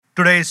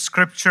Today's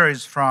scripture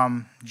is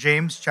from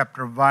James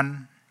chapter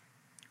 1,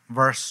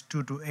 verse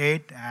 2 to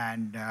 8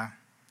 and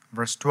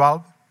verse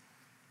 12.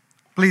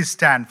 Please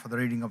stand for the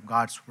reading of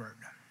God's word.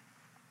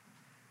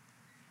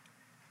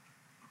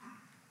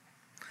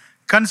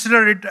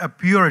 Consider it a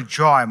pure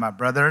joy, my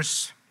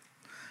brothers,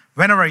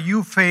 whenever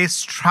you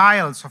face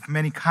trials of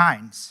many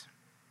kinds,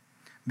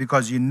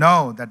 because you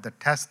know that the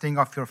testing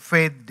of your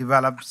faith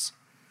develops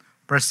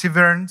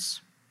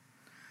perseverance.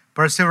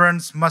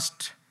 Perseverance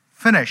must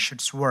finish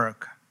its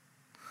work,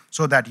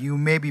 so that you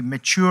may be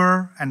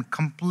mature and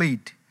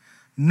complete,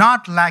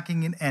 not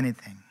lacking in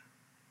anything.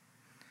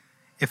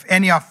 If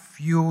any of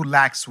you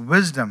lacks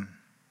wisdom,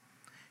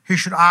 he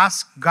should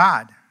ask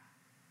God,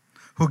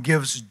 who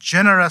gives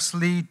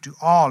generously to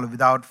all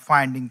without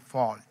finding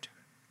fault,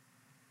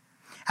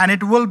 and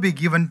it will be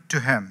given to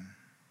him.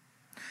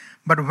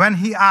 But when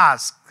he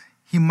asks,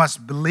 he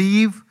must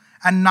believe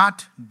and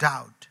not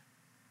doubt,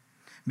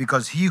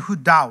 because he who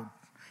doubts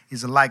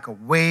is like a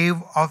wave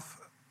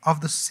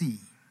of the sea,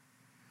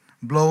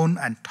 blown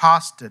and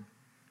tossed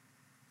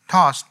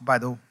by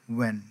the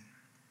wind.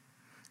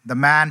 The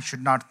man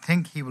should not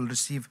think he will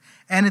receive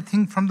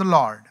anything from the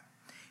Lord.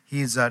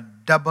 He is a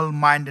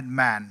double-minded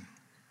man,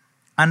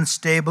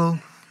 unstable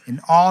in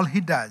all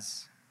he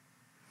does.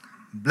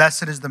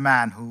 Blessed is the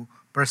man who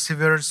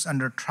perseveres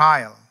under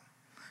trial,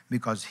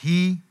 because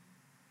he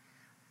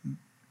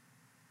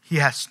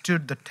has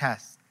stood the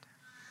test.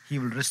 He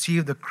will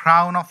receive the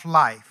crown of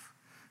life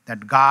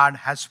that God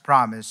has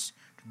promised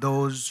to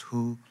those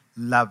who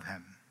love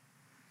him.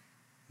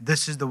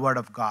 This is the word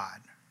of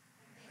God.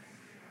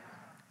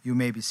 You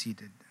may be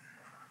seated.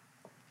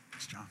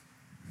 Thanks, John.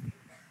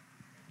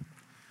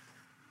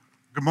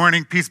 Good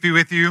morning. Peace be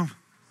with you.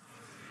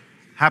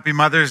 Happy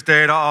Mother's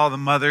Day to all the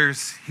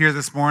mothers here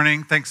this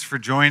morning. Thanks for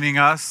joining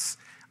us.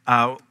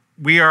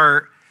 We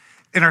are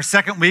in our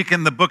second week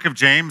in the book of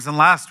James, and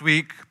last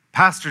week,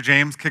 Pastor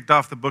James kicked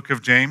off the book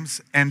of James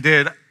and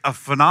did a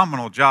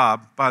phenomenal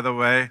job, by the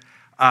way.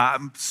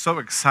 I'm so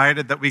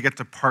excited that we get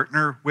to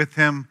partner with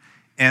him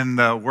in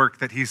the work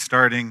that he's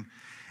starting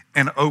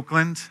in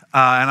Oakland,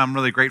 and I'm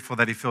really grateful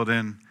that he filled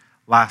in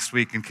last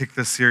week and kicked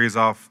this series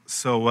off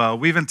so well.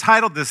 We've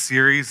entitled this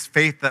series,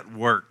 Faith That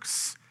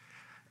Works,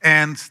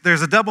 and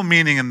there's a double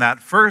meaning in that.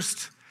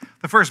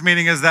 The first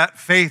meaning is that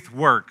faith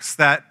works,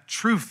 that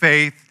true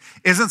faith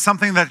isn't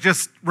something that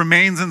just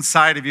remains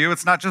inside of you.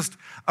 It's not just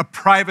a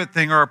private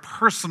thing or a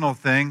personal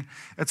thing.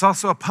 It's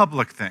also a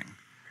public thing,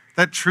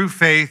 that true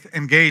faith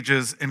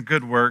engages in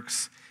good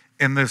works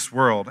in this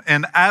world.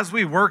 And as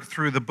we work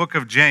through the book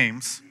of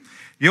James,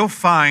 you'll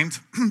find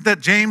that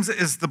James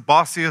is the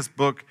bossiest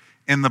book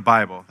in the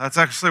Bible. That's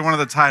actually one of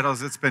the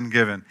titles it's been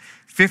given.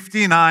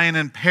 59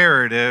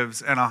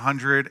 imperatives and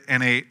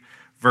 108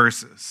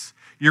 verses.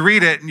 You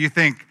read it and you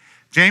think,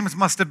 James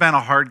must have been a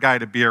hard guy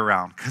to be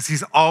around, because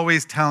he's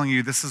always telling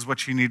you, this is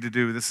what you need to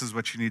do, this is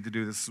what you need to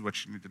do, this is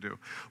what you need to do.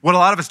 What a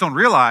lot of us don't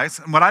realize,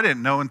 and what I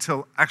didn't know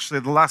until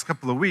actually the last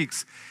couple of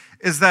weeks,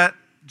 is that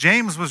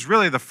James was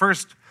really the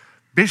first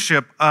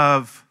bishop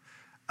of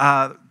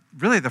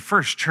really the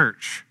first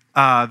church,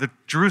 the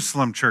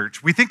Jerusalem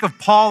church. We think of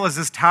Paul as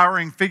this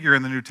towering figure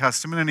in the New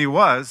Testament, and he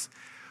was,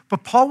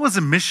 but Paul was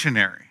a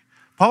missionary.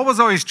 Paul was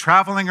always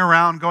traveling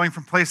around, going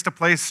from place to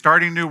place,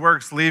 starting new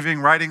works, leaving,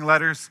 writing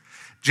letters.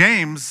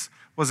 James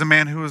was a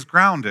man who was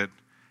grounded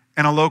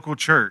in a local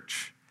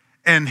church.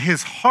 And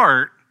his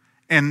heart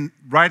in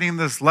writing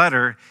this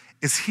letter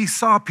is he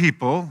saw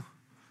people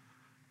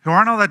who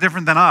aren't all that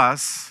different than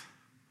us,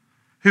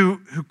 who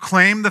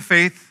claim the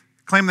faith,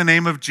 claim the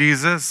name of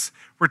Jesus,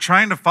 were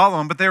trying to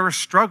follow him, but they were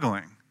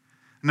struggling.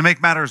 And to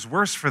make matters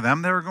worse for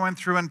them, they were going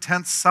through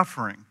intense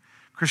suffering.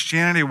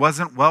 Christianity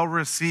wasn't well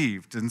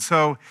received. And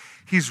so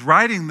he's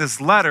writing this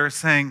letter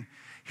saying,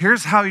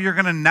 here's how you're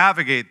going to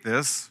navigate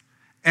this.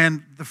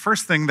 And the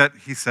first thing that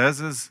he says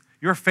is,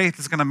 your faith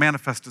is going to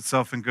manifest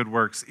itself in good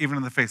works, even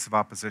in the face of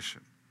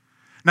opposition.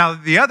 Now,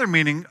 the other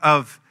meaning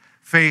of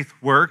faith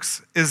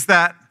works is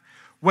that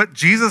what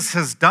Jesus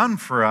has done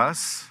for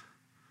us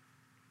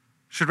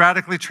should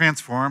radically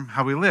transform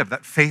how we live,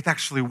 that faith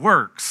actually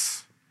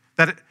works,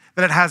 that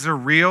it has a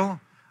real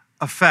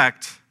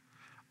effect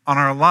on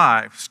our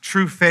lives.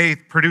 True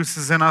faith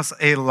produces in us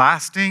a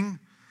lasting,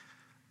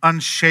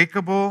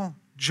 unshakable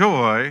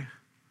joy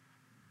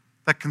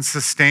that can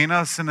sustain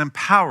us and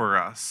empower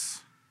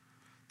us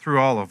through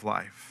all of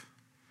life.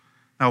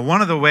 Now,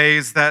 one of the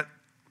ways that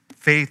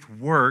faith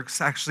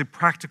works, actually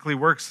practically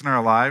works in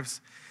our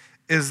lives,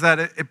 is that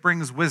it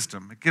brings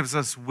wisdom. It gives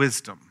us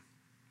wisdom.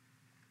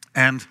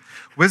 And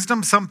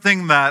wisdom,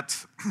 something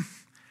that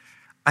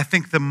I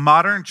think the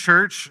modern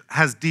church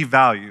has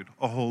devalued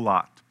a whole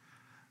lot.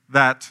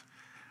 That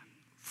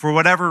for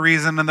whatever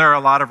reason, and there are a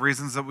lot of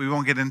reasons that we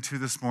won't get into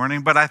this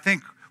morning, but I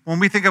think when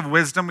we think of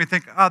wisdom, we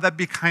think, oh, that'd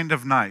be kind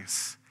of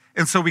nice.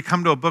 And so we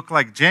come to a book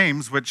like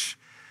James, which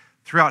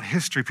throughout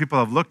history people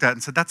have looked at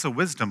and said, that's a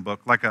wisdom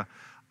book, like a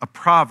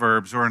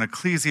Proverbs or an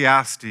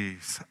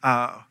Ecclesiastes.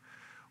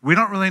 We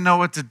don't really know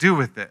what to do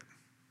with it.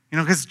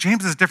 Because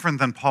James is different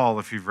than Paul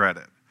if you've read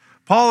it.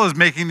 Paul is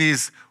making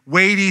these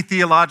weighty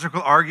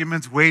theological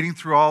arguments, wading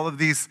through all of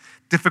these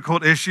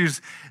difficult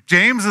issues.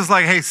 James is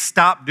like, hey,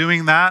 stop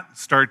doing that,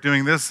 start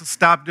doing this.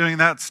 Stop doing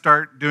that,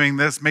 start doing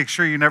this. Make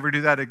sure you never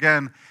do that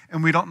again.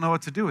 And we don't know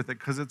what to do with it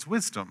because it's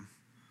wisdom.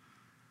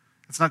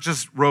 It's not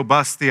just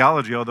robust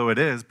theology, although it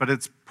is, but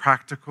it's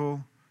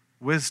practical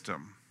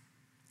wisdom.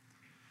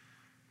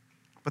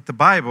 But the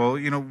Bible,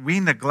 we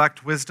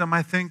neglect wisdom,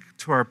 I think,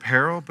 to our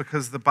peril,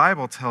 because the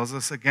Bible tells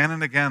us again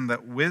and again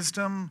that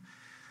wisdom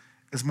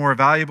is more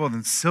valuable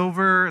than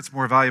silver, it's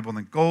more valuable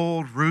than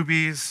gold,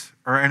 rubies,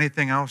 or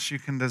anything else you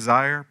can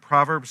desire.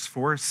 Proverbs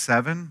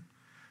 4:7,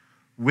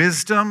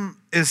 wisdom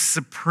is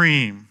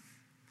supreme,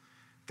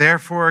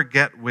 therefore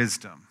get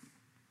wisdom.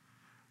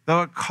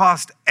 Though it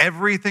cost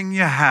everything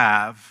you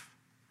have,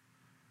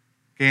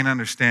 gain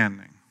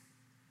understanding.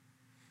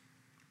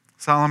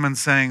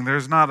 Solomon's saying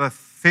there's not a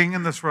thing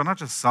in this world, not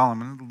just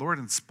Solomon, the Lord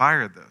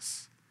inspired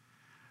this.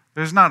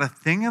 There's not a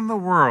thing in the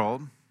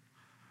world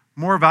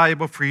more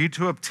valuable for you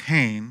to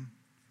obtain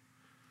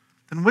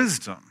than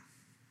wisdom.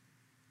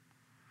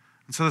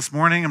 And so this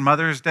morning on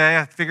Mother's Day,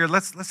 I figured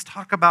let's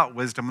talk about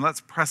wisdom.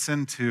 Let's press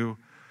into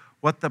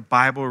what the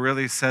Bible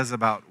really says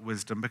about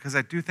wisdom, because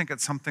I do think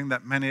it's something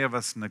that many of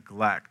us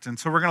neglect. And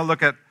so we're going to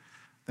look at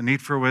the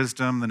need for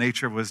wisdom, the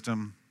nature of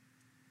wisdom,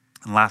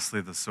 and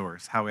lastly, the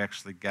source, how we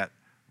actually get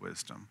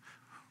wisdom.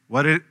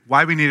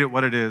 Why we need it,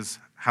 what it is,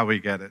 how we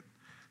get it.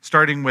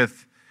 Starting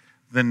with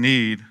the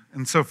need.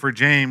 And so for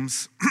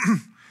James,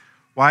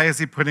 why is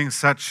he putting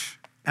such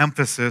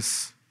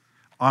emphasis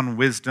on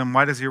wisdom?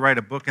 Why does he write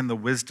a book in the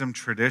wisdom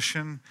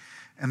tradition?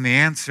 And the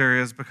answer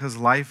is because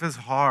life is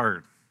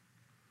hard.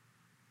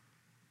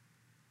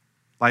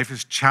 Life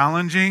is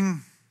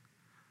challenging,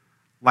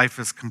 life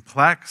is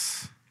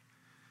complex,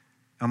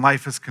 and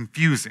life is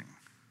confusing.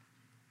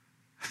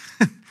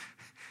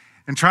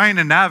 And trying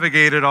to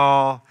navigate it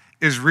all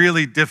is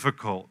really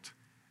difficult.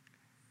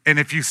 And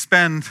if you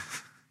spend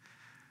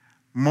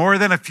more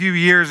than a few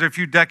years or a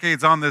few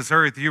decades on this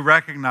earth, you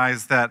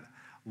recognize that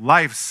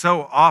life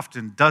so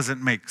often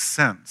doesn't make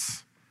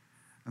sense.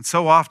 And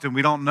so often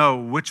we don't know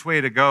which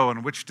way to go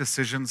and which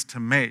decisions to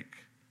make.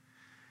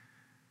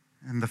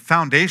 And the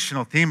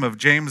foundational theme of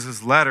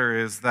James's letter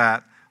is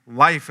that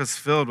life is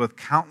filled with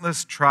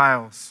countless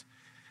trials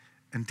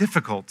and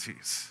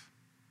difficulties.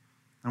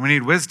 And we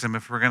need wisdom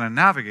if we're going to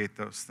navigate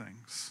those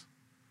things.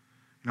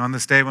 On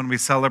this day when we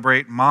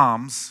celebrate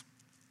moms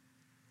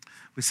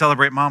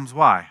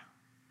why?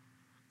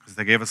 Because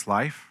they gave us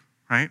life,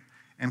 right?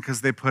 And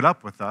because they put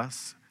up with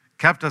us,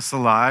 kept us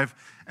alive,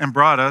 and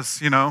brought us,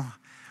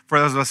 for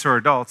those of us who are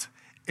adults,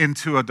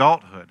 into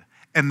adulthood.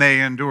 And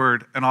they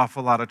endured an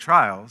awful lot of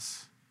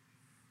trials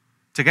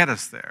to get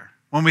us there.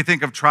 When we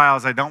think of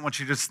trials, I don't want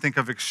you to just think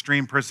of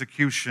extreme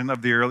persecution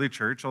of the early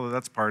church, although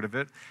that's part of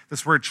it.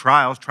 This word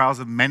trials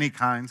of many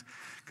kinds,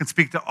 can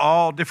speak to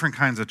all different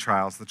kinds of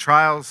trials. The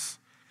trials,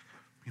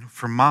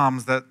 for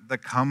moms that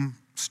come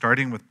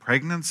starting with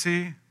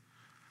pregnancy,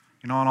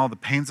 and all the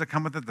pains that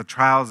come with it, the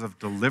trials of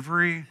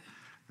delivery,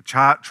 the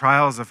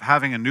trials of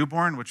having a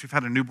newborn, which we've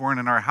had a newborn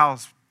in our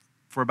house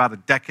for about a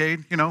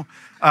decade,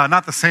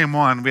 not the same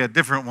one, we had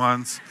different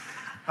ones.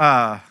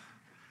 And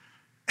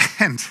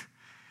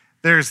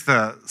there's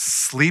the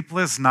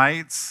sleepless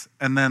nights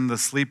and then the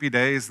sleepy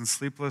days and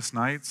sleepless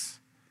nights.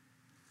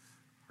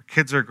 Our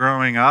kids are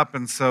growing up,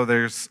 and so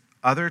there's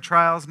other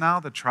trials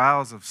now, the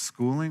trials of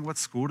schooling. What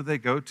school do they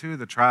go to?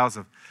 The trials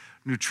of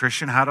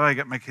nutrition. How do I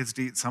get my kids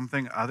to eat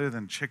something other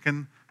than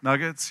chicken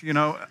nuggets?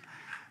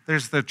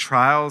 There's the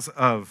trials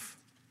of,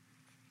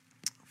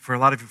 for a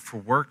lot of you, for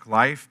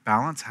work-life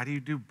balance. How do you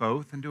do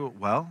both and do it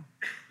well?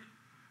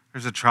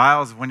 There's the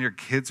trials of when your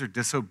kids are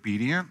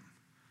disobedient.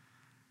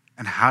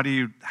 And how do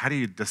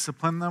you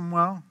discipline them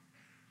well?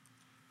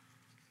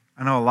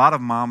 I know a lot of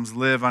moms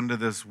live under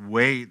this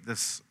weight,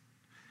 this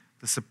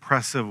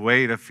oppressive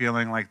weight of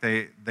feeling like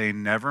they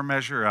never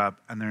measure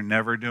up and they're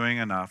never doing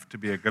enough to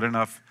be a good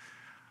enough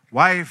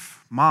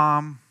wife,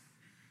 mom,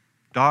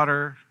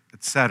 daughter,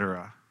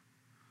 etc.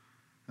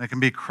 That can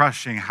be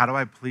crushing. How do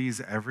I please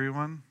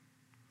everyone?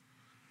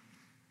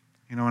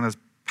 And as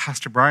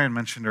Pastor Brian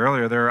mentioned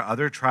earlier, there are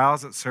other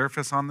trials that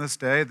surface on this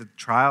day, the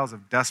trials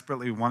of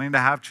desperately wanting to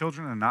have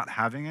children and not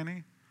having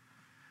any.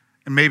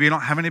 And maybe you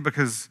don't have any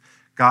because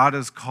God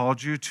has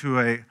called you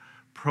to a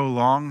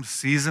prolonged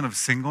season of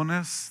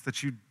singleness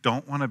that you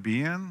don't want to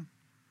be in.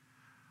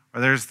 Or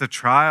there's the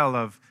trial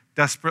of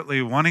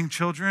desperately wanting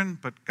children,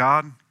 but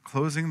God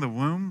closing the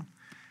womb.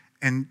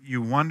 And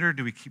you wonder,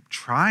 do we keep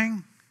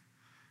trying?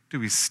 Do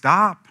we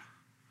stop?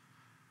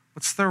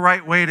 What's the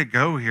right way to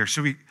go here?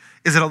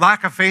 Is it a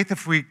lack of faith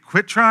if we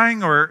quit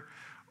trying, or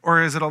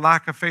is it a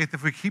lack of faith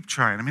if we keep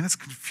trying? I mean, it's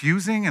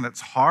confusing and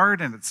it's hard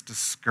and it's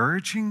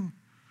discouraging.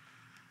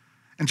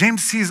 And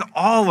James sees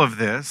all of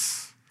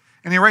this,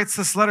 and he writes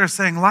this letter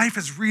saying, life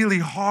is really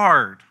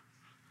hard.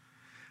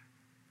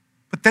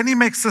 But then he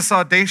makes this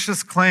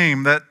audacious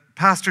claim that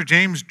Pastor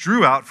James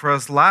drew out for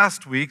us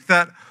last week,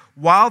 that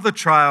while the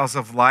trials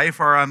of life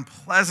are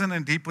unpleasant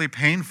and deeply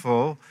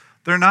painful,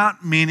 they're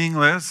not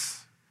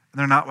meaningless and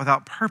they're not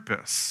without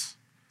purpose.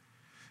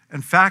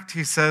 In fact,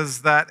 he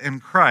says that in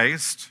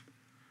Christ,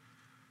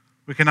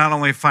 we can not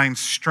only find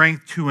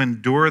strength to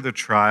endure the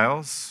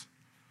trials,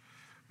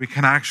 we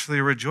can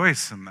actually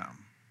rejoice in them.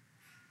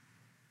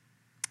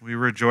 We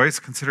rejoice,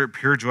 consider it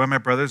pure joy, my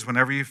brothers,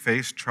 whenever you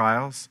face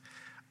trials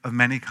of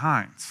many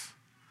kinds.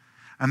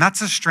 And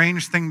that's a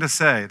strange thing to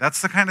say.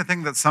 That's the kind of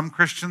thing that some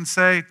Christians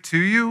say to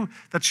you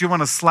that you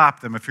want to slap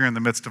them if you're in the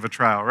midst of a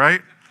trial,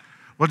 right?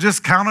 Well,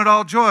 just count it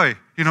all joy.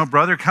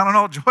 Brother, count it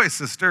all joy,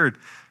 sister.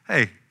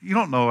 Hey, you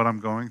don't know what I'm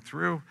going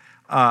through.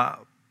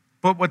 But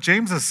what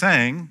James is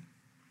saying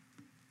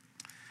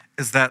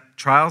is that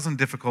trials and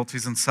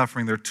difficulties and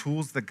suffering, they're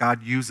tools that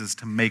God uses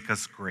to make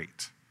us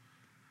great,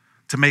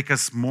 to make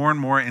us more and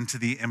more into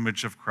the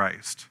image of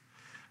Christ,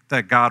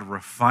 that God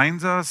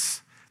refines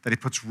us, that he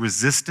puts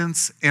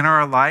resistance in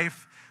our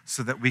life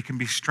so that we can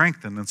be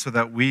strengthened and so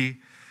that we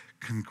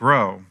can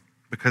grow.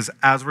 Because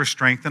as we're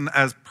strengthened,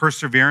 as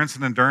perseverance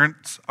and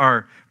endurance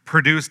are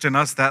produced in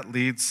us, that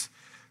leads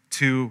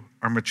to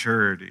our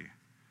maturity.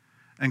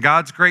 And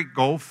God's great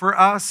goal for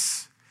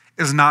us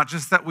is not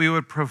just that we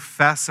would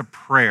profess a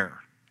prayer.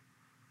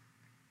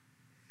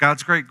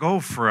 God's great goal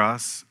for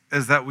us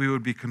is that we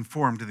would be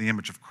conformed to the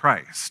image of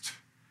Christ.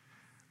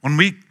 When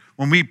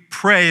we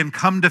pray and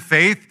come to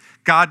faith,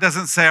 God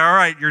doesn't say, all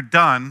right, you're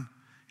done.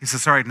 He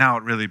says, all right, now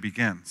it really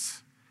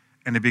begins.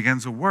 And it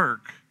begins a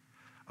work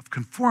of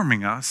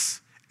conforming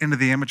us into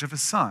the image of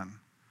his Son.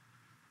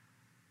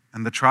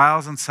 And the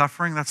trials and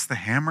suffering, that's the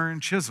hammer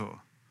and chisel.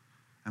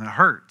 And it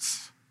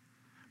hurts.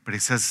 But he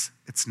says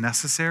it's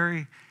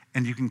necessary,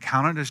 and you can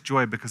count it as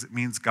joy because it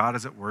means God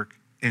is at work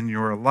in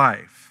your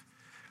life.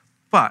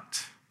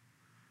 But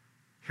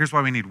here's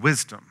why we need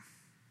wisdom.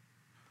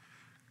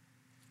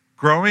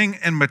 Growing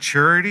in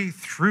maturity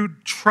through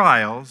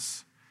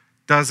trials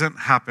doesn't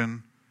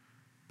happen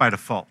by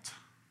default.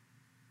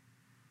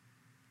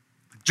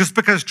 Just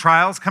because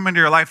trials come into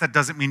your life, that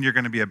doesn't mean you're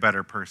going to be a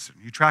better person.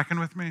 You tracking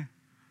with me?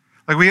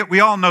 Like we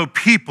all know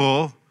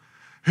people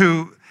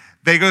who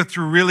they go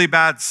through really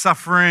bad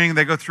suffering,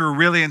 they go through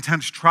really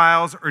intense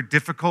trials or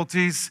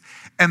difficulties,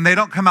 and they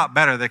don't come out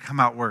better, they come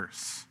out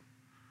worse.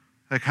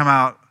 They come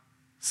out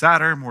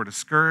sadder, more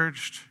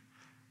discouraged,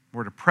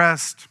 more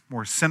depressed,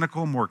 more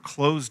cynical, more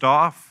closed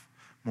off,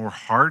 more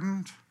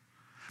hardened.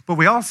 But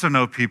we also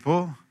know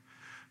people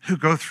who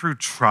go through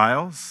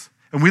trials,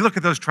 and we look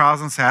at those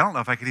trials and say, I don't know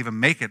if I could even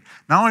make it.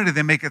 Not only do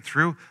they make it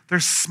through, they're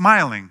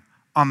smiling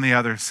on the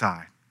other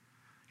side.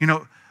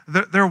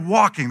 They're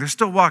walking, they're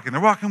still walking.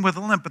 They're walking with a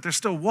limp, but they're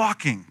still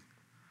walking.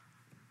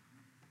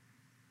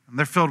 And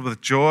they're filled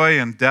with joy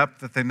and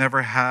depth that they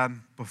never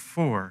had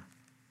before.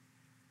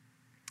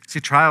 See,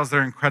 trials,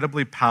 they're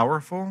incredibly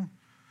powerful.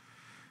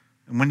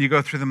 And when you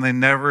go through them, they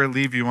never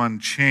leave you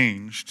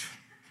unchanged.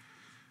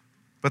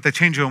 But they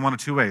change you in one of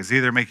two ways. They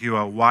either make you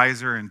a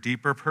wiser and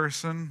deeper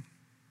person,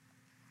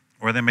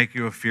 or they make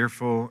you a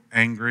fearful,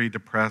 angry,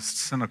 depressed,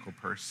 cynical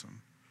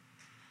person.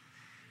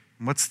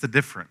 And what's the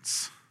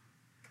difference?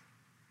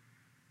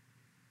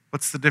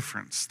 What's the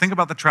difference? Think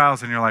about the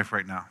trials in your life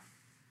right now.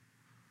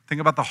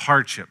 Think about the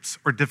hardships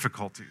or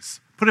difficulties.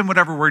 Put in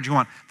whatever word you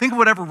want. Think of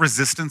whatever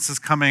resistance is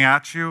coming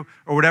at you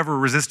or whatever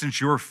resistance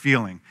you're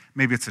feeling.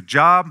 Maybe it's a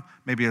job,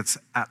 maybe it's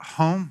at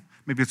home,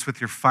 maybe it's with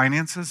your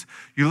finances.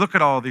 You look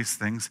at all these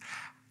things.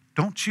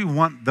 Don't you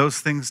want those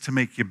things to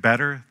make you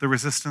better, the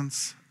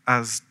resistance,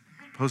 as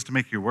opposed to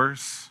make you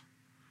worse,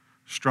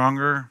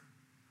 stronger,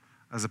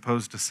 as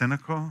opposed to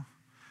cynical?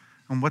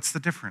 And what's the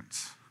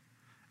difference?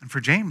 And for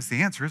James,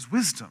 the answer is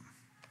wisdom.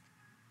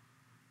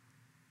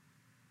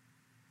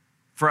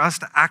 For us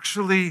to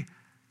actually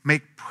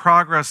make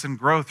progress and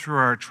grow through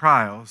our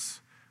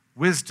trials,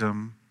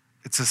 wisdom,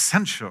 it's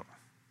essential.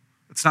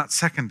 It's not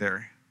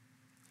secondary.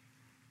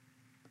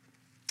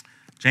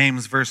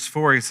 James, verse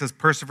 4, he says,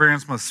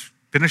 perseverance must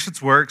finish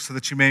its work so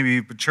that you may be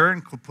mature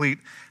and complete,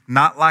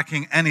 not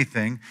lacking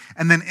anything.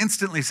 And then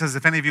instantly says,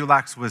 if any of you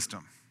lacks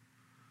wisdom.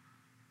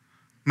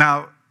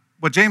 Now,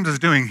 what James is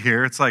doing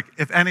here, it's like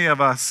if any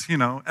of us,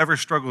 ever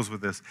struggles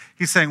with this,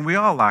 he's saying we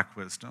all lack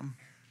wisdom.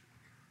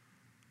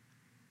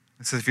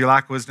 It says if you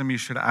lack wisdom, you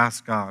should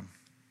ask God.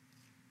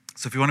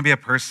 So if you want to be a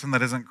person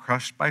that isn't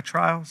crushed by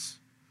trials,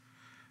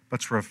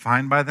 but's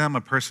refined by them,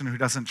 a person who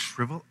doesn't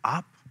shrivel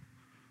up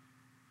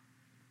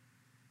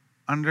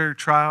under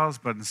trials,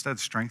 but instead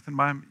strengthened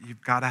by them,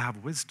 you've got to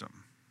have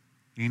wisdom.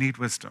 You need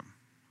wisdom.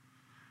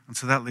 And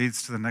so that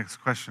leads to the next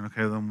question.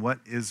 Okay, then what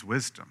is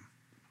wisdom?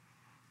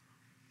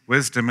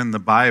 Wisdom in the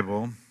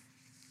Bible,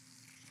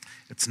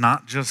 it's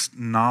not just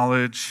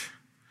knowledge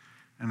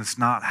and it's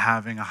not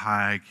having a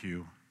high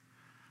IQ.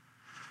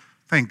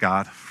 Thank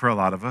God for a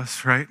lot of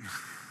us, right?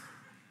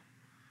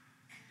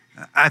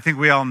 I think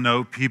we all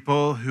know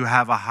people who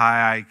have a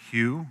high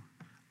IQ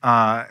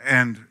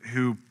and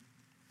who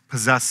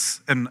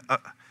possess, and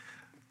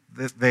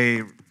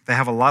they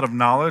have a lot of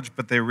knowledge,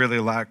 but they really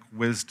lack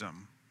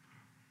wisdom.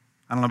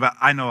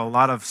 I know a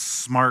lot of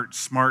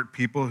smart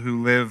people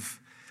who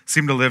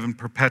seem to live in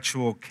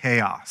perpetual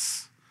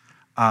chaos,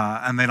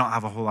 and they don't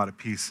have a whole lot of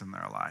peace in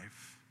their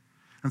life.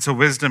 And so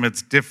wisdom,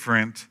 it's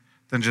different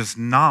than just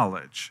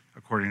knowledge,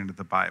 according to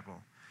the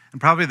Bible. And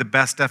probably the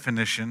best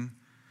definition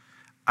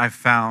I've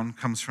found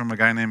comes from a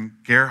guy named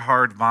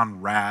Gerhard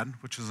von Rad,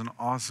 which is an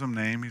awesome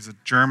name. He's a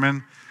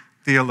German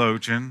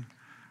theologian.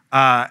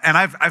 And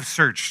I've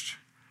searched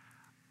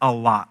a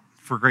lot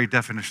for great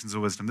definitions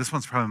of wisdom. This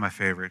one's probably my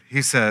favorite.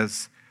 He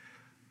says,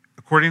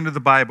 according to the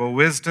Bible,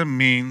 wisdom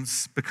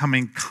means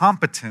becoming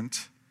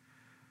competent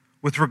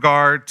with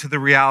regard to the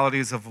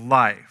realities of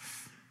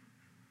life.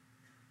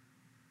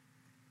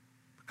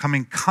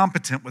 Becoming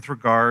competent with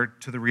regard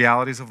to the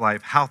realities of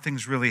life, how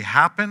things really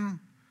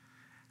happen,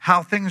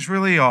 how things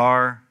really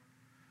are,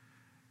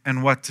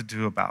 and what to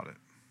do about it.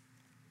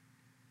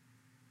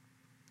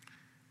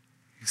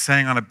 He's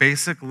saying on a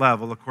basic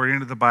level, according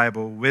to the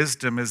Bible,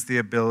 wisdom is the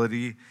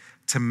ability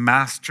to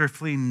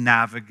masterfully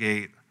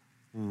navigate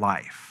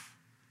life.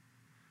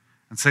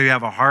 And so you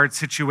have a hard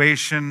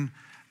situation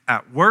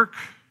at work.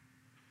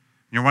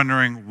 You're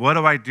wondering, what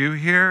do I do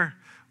here?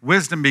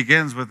 Wisdom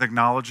begins with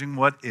acknowledging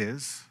what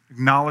is,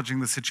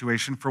 acknowledging the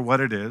situation for what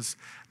it is,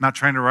 not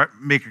trying to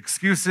make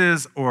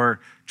excuses or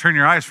turn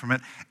your eyes from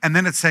it. And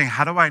then it's saying,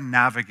 how do I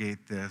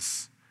navigate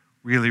this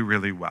really,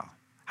 really well?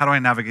 How do I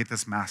navigate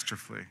this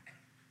masterfully?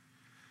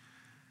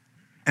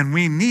 And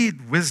we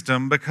need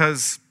wisdom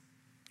because,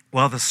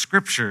 well, the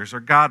scriptures are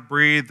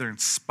God-breathed, they're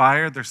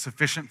inspired, they're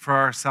sufficient for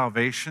our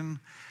salvation.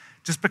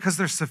 Just because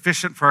they're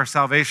sufficient for our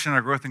salvation,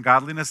 our growth in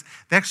godliness,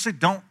 they actually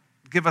don't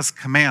give us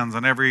commands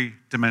on every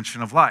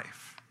dimension of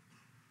life.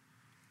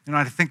 You know,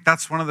 I think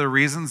that's one of the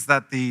reasons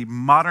that the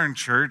modern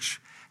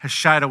church has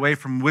shied away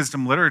from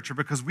wisdom literature,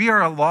 because we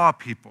are a law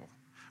people.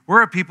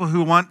 We're a people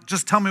who want,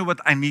 just tell me what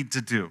I need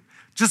to do.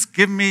 Just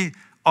give me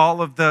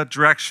all of the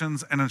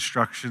directions and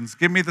instructions.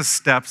 Give me the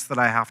steps that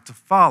I have to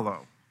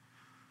follow.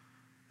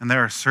 And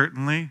there are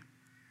certainly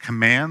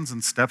commands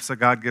and steps that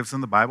God gives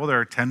in the Bible. There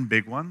are 10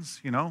 big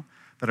ones,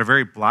 that are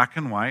very black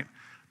and white.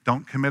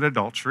 Don't commit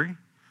adultery.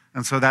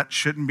 And so that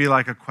shouldn't be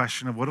like a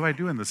question of, what do I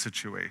do in this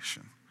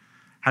situation?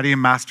 How do you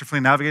masterfully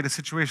navigate a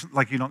situation?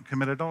 Like, you don't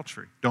commit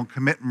adultery. Don't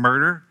commit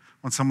murder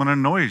when someone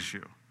annoys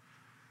you.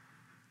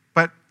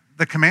 But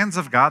the commands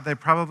of God, they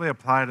probably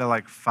apply to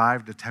like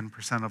 5 to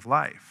 10% of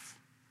life.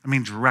 I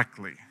mean,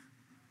 directly.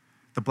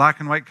 The black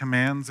and white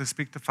commands, they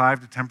speak to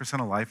 5 to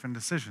 10% of life and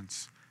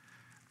decisions.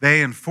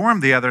 They inform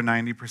the other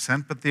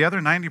 90%, but the other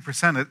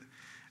 90%,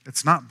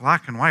 it's not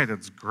black and white,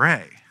 it's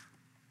gray.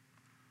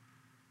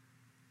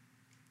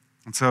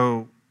 And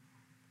so,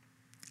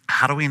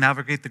 how do we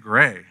navigate the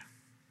gray?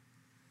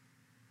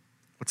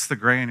 What's the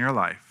gray in your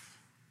life?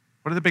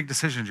 What are the big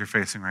decisions you're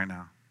facing right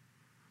now?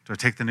 Do I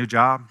take the new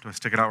job? Do I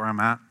stick it out where I'm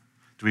at?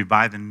 Do we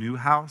buy the new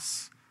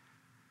house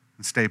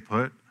and stay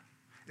put?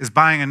 Is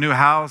buying a new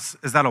house,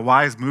 is that a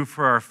wise move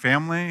for our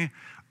family?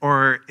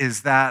 Or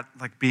is that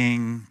like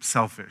being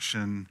selfish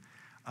and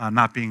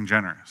not being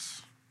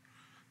generous?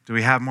 Do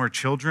we have more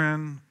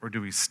children, or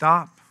do we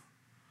stop?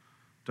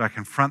 Do I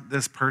confront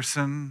this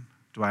person?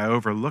 Do I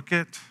overlook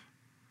it?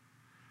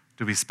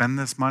 Do we spend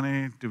this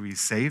money? Do we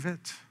save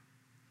it?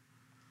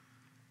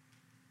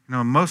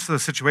 In most of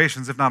those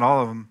situations, if not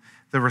all of them,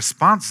 the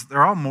response,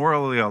 they're all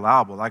morally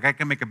allowable. Like, I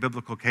can make a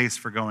biblical case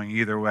for going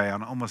either way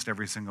on almost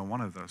every single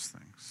one of those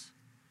things.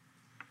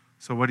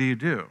 So what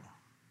do?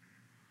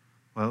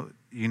 Well,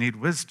 you need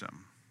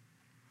wisdom.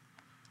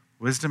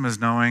 Wisdom is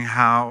knowing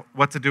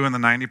what to do in the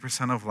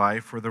 90% of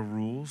life where the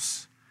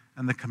rules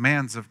and the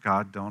commands of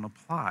God don't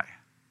apply.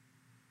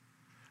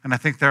 And I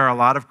think there are a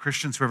lot of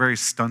Christians who are very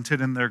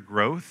stunted in their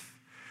growth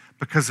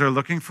because they're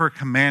looking for a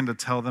command to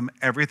tell them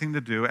everything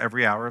to do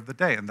every hour of the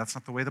day. And that's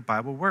not the way the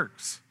Bible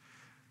works.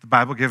 The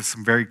Bible gives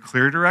some very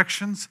clear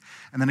directions,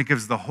 and then it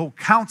gives the whole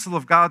counsel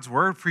of God's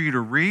word for you to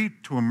read,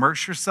 to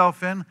immerse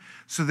yourself in,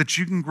 so that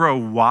you can grow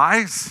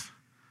wise,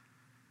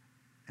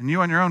 and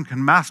you on your own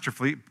can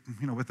masterfully,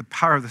 with the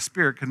power of the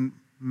Spirit, can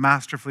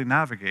masterfully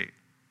navigate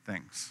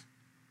things.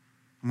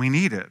 And we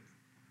need it.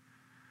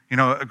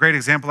 A great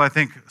example, I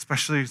think,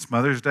 especially it's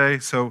Mother's Day,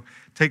 so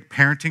take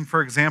parenting,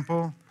 for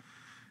example.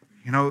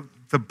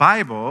 The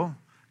Bible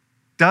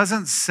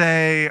doesn't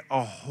say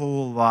a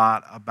whole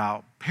lot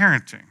about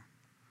parenting.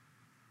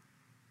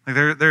 Like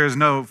there is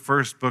no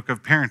first book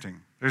of parenting.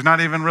 There's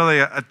not even really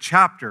a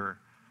chapter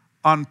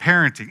on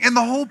parenting. In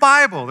the whole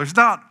Bible, there's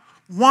not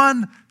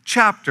one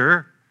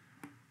chapter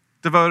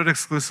devoted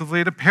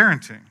exclusively to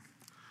parenting.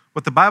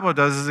 What the Bible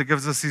does is it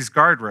gives us these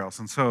guardrails.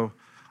 And so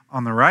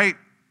on the right,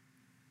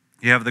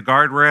 you have the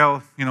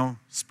guardrail,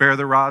 spare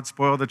the rod,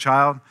 spoil the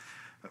child.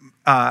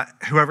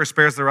 Whoever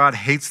spares the rod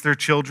hates their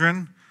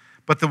children,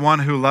 but the one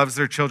who loves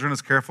their children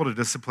is careful to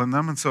discipline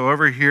them. And so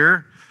over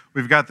here,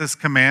 we've got this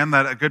command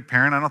that a good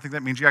parent, I don't think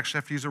that means you actually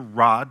have to use a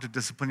rod to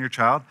discipline your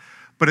child,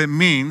 but it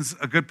means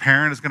a good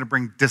parent is going to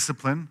bring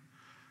discipline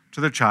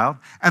to their child.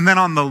 And then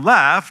on the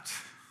left,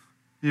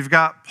 you've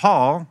got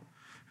Paul,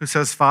 who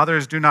says,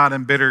 fathers, do not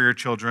embitter your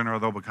children or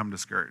they'll become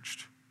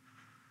discouraged.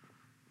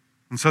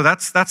 And so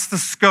that's the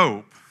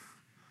scope.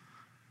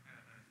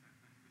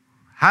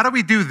 How do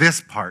we do this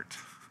part?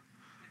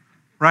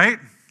 Right?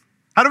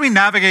 How do we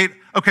navigate?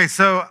 Okay,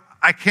 so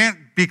I can't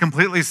be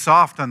completely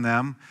soft on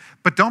them,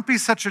 but don't be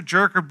such a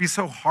jerk or be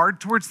so hard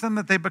towards them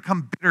that they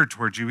become bitter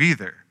towards you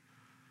either.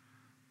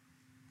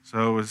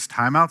 So is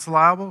timeouts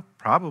allowable?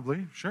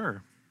 Probably,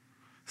 sure.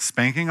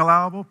 Spanking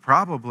allowable?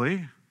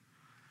 Probably.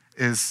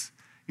 Is,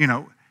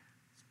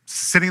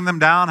 sitting them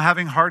down,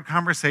 having hard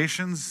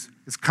conversations,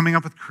 is coming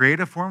up with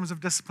creative forms of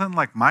discipline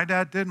like my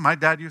dad did. My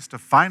dad used to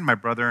fine my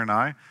brother and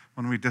I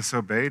when we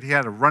disobeyed. He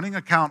had a running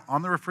account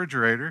on the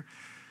refrigerator.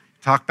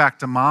 Talk back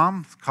to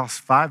mom,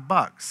 cost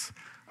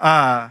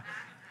 $5.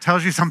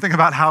 Tells you something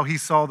about how he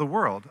saw the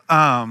world,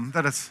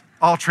 that it's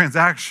all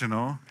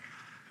transactional.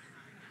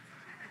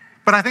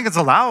 But I think it's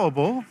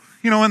allowable,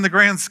 in the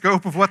grand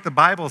scope of what the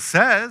Bible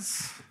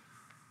says.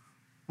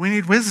 We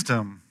need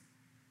wisdom.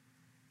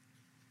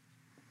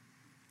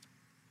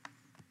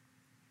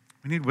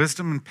 We need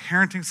wisdom in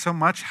parenting so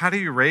much. How do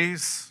you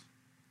raise,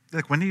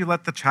 when do you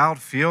let the child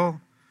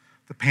feel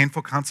the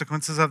painful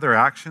consequences of their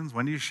actions?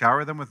 When do you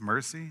shower them with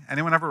mercy?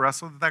 Anyone ever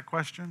wrestled with that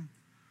question?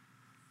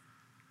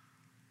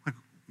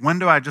 When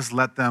do I just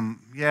let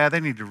them, they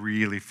need to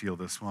really feel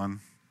this one?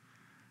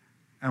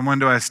 And when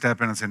do I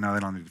step in and say, no, they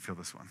don't need to feel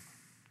this one?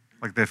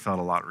 Like they felt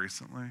a lot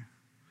recently.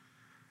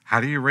 How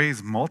do you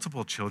raise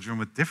multiple children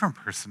with different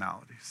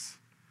personalities?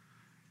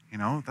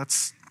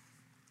 That's,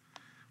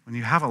 when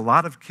you have a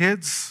lot of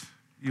kids,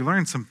 you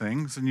learn some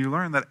things, and you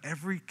learn that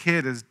every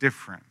kid is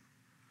different.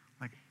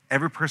 Like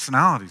every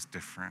personality is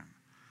different.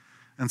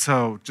 And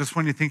so just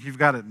when you think you've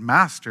got it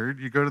mastered,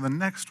 you go to the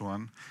next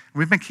one. And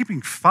we've been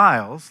keeping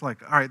files,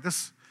 like, all right,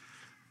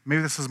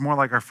 maybe this is more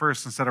like our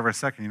first instead of our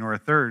second, or a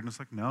third. And it's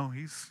like, no,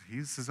 he's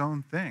his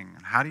own thing.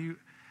 And how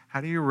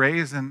do you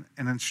raise and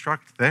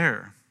instruct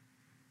there?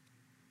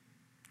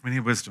 We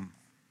need wisdom.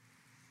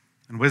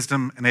 And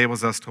wisdom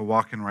enables us to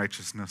walk in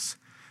righteousness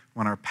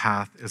when our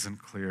path isn't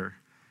clear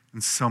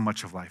and so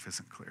much of life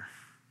isn't clear.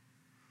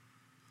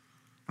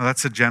 Now,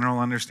 that's a general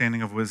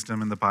understanding of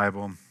wisdom in the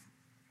Bible,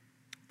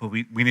 but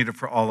we need it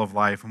for all of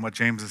life. And what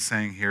James is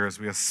saying here is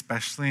we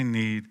especially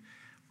need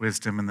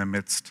wisdom in the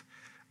midst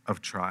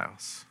of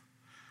trials.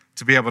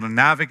 To be able to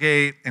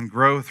navigate and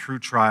grow through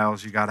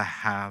trials, you got to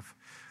have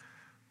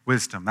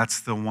wisdom. That's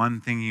the one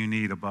thing you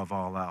need above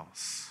all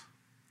else.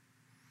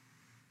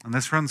 And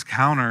this runs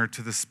counter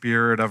to the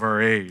spirit of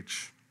our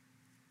age.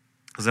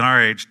 Because in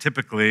our age,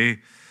 typically,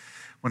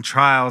 when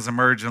trials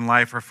emerge in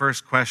life, our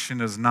first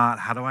question is not,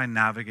 how do I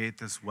navigate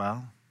this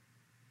well?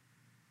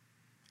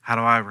 How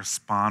do I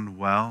respond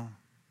well?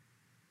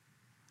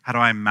 How do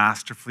I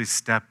masterfully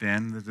step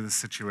into the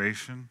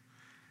situation?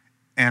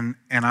 And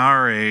in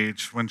our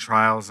age, when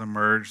trials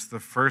emerge, the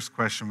first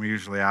question we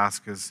usually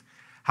ask is,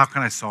 how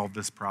can I solve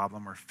this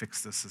problem or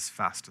fix this as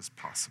fast as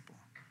possible?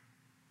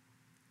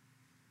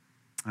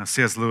 Now,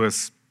 C.S.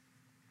 Lewis,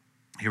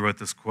 he wrote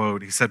this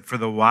quote. He said, for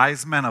the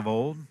wise men of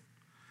old,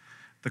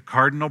 the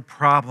cardinal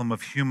problem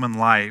of human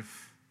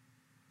life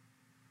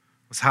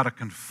was how to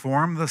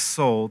conform the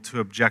soul to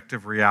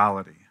objective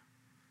reality.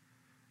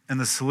 And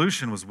the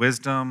solution was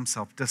wisdom,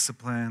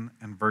 self-discipline,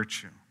 and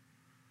virtue.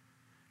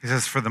 He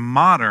says, for the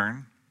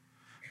modern,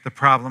 the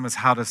problem is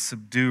how to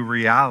subdue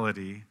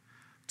reality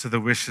to the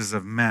wishes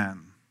of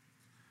men.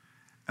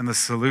 And the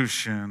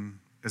solution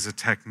is a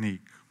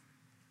technique.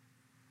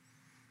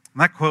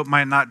 And that quote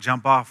might not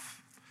jump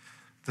off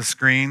the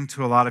screen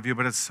to a lot of you,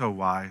 but it's so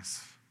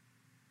wise.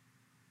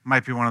 It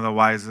might be one of the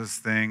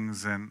wisest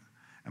things and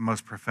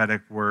most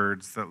prophetic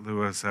words that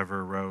Lewis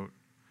ever wrote.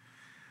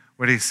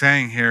 What he's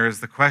saying here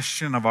is the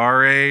question of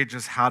our age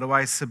is, how do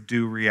I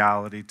subdue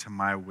reality to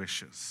my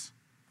wishes?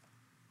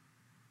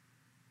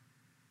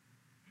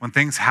 When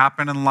things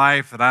happen in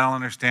life that I don't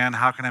understand,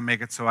 how can I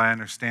make it so I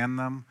understand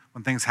them?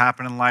 When things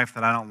happen in life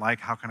that I don't like,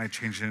 how can I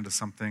change it into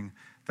something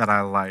that I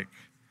like?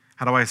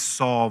 How do I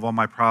solve all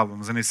my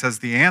problems? And he says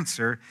the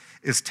answer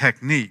is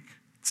technique.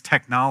 It's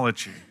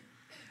technology.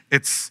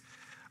 It's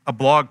a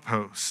blog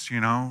post,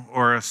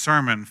 or a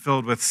sermon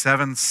filled with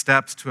 7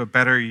 steps to a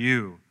better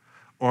you.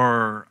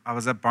 Or I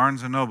was at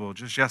Barnes & Noble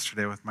just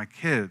yesterday with my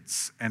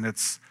kids, and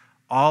it's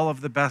all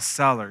of the best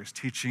sellers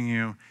teaching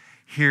you,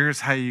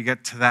 here's how you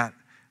get to that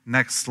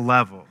next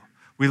level.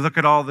 We look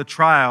at all the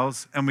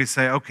trials and we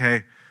say,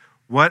 okay,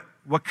 what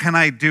can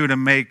I do to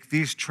make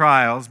these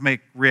trials,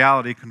 make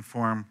reality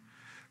conform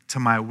to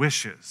my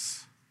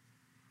wishes?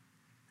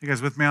 You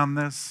guys with me on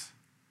this?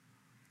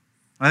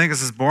 I think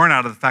this is born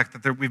out of the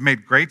fact that we've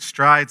made great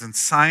strides in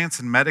science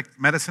and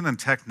medicine and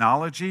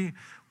technology,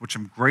 which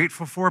I'm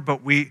grateful for,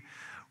 but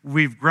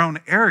we've grown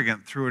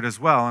arrogant through it as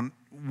well. And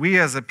we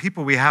as a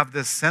people, we have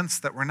this sense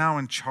that we're now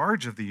in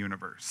charge of the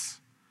universe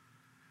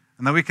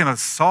and that we can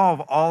solve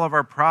all of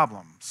our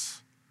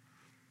problems.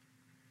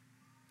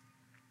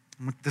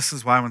 This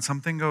is why when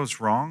something goes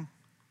wrong,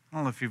 I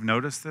don't know if you've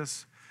noticed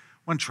this,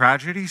 when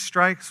tragedy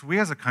strikes, we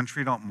as a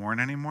country don't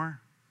mourn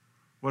anymore.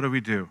 What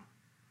do?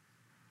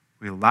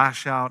 We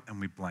lash out and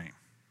we blame.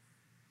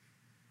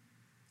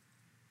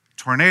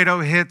 Tornado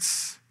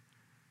hits,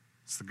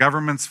 it's the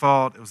government's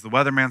fault, it was the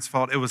weatherman's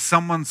fault, it was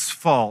someone's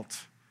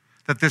fault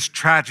that this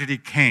tragedy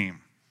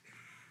came.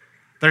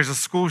 There's a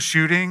school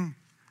shooting,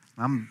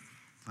 I'm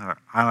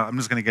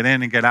just going to get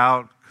in and get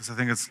out because I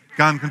think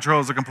gun control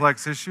is a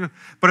complex issue.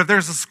 But if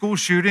there's a school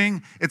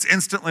shooting, it's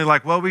instantly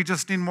like, well, we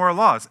just need more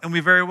laws. And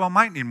we very well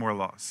might need more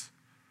laws.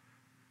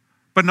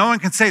 But no one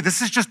can say,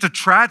 this is just a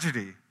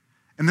tragedy.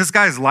 And this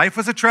guy's life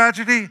was a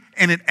tragedy,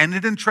 and it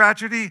ended in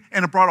tragedy,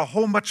 and it brought a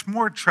whole much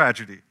more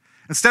tragedy.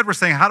 Instead, we're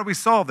saying, how do we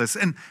solve this?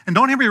 And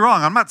don't hear me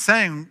wrong, I'm not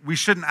saying we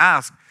shouldn't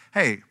ask,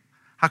 hey,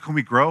 how can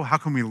we grow? How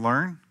can we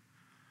learn?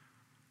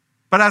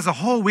 But as a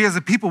whole, we as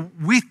a people,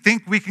 we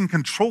think we can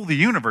control the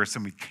universe,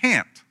 and we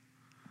can't.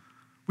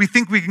 We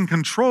think we can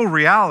control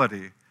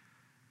reality,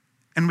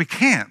 and we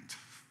can't.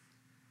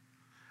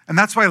 And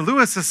that's why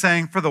Lewis is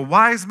saying, for the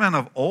wise men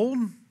of old,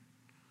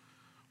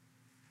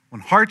 when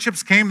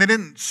hardships came, they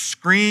didn't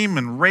scream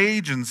and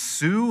rage and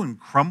sue and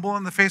crumble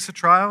in the face of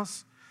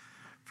trials.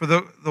 For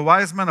the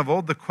wise men of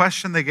old, the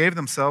question they gave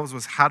themselves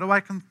was, how do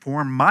I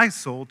conform my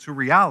soul to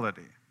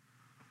reality?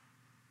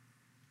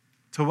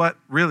 To what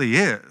really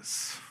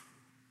is?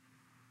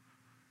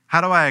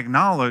 How do I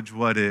acknowledge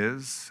what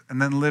is and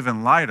then live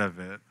in light of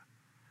it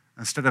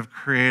instead of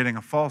creating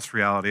a false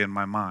reality in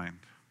my mind?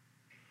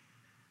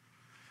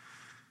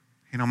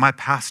 You know, my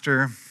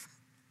pastor,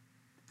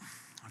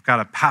 I've got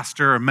a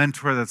pastor, a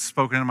mentor that's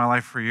spoken in my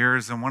life for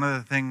years, and one of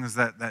the things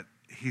that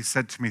he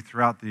said to me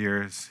throughout the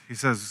years, he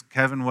says,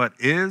 Kevin, what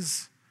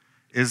is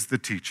the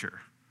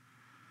teacher.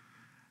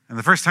 And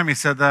the first time he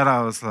said that,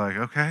 I was like,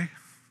 okay,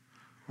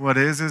 what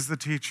is the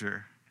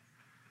teacher.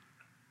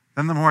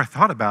 Then the more I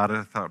thought about it,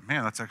 I thought,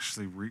 man, that's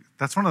actually,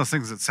 that's one of those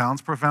things that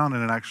sounds profound,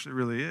 and it actually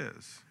really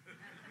is.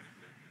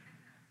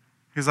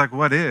 He's like,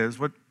 what is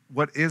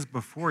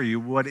before you,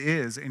 what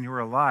is in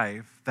your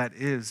life that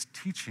is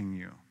teaching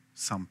you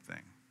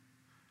something?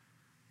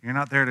 You're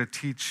not there to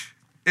teach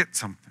it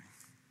something.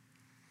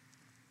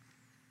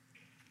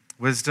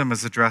 Wisdom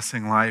is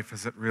addressing life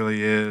as it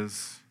really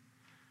is,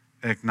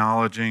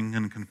 acknowledging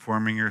and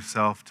conforming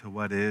yourself to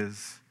what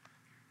is.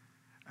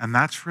 And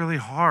that's really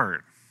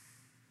hard.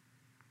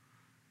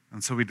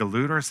 And so we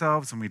delude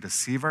ourselves and we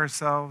deceive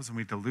ourselves and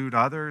we delude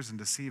others and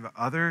deceive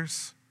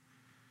others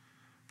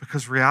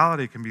because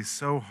reality can be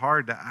so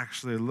hard to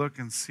actually look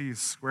and see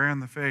square in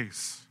the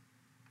face.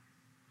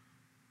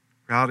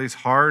 Reality is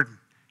hard.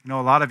 You know,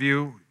 a lot of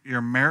you,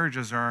 your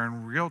marriages are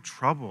in real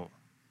trouble,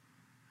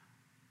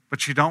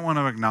 but you don't want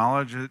to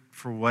acknowledge it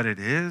for what it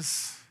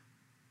is.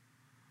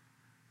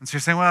 And so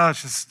you're saying, well,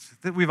 it's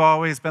just that we've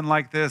always been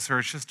like this, or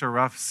it's just a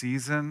rough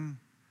season.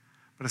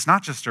 But it's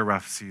not just a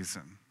rough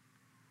season.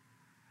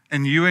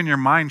 And you in your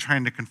mind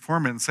trying to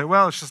conform it and say,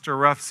 well, it's just a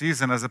rough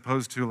season, as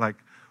opposed to like,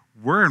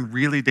 we're in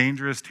really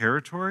dangerous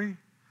territory.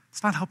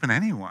 It's not helping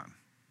anyone.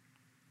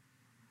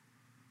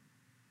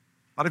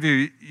 A lot of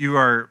you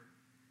are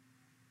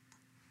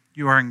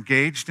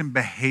engaged in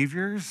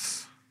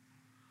behaviors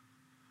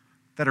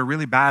that are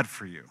really bad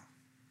for you,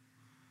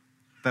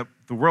 that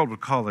the world would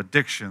call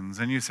addictions.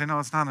 And you say, no,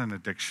 it's not an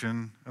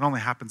addiction. It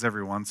only happens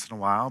every once in a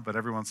while, but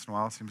every once in a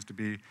while seems to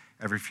be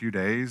every few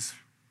days,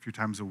 a few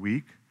times a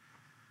week,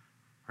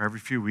 or every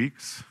few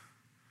weeks.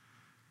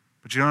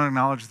 But you don't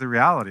acknowledge the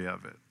reality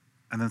of it.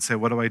 And then say,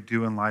 what do I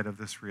do in light of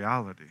this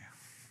reality?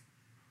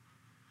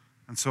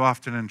 And so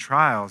often in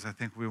trials, I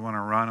think we want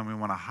to run and we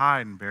want to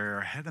hide and bury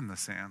our head in the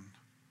sand.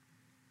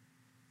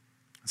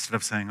 Instead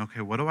of saying, okay,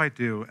 what do I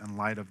do in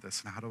light of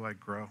this and how do I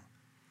grow?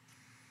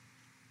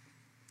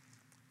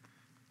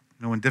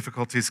 You know, when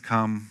difficulties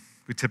come,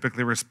 we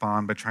typically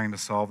respond by trying to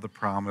solve the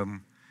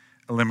problem,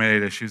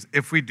 eliminate issues.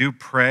 If we do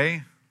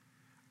pray,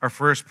 our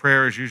first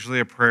prayer is usually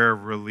a prayer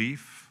of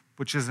relief,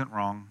 which isn't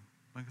wrong.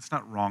 Like, it's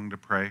not wrong to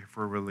pray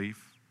for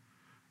relief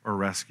or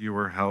rescue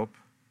or help.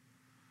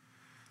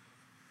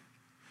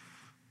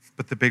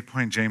 But the big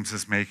point James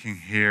is making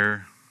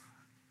here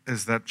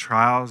is that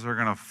trials are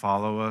going to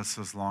follow us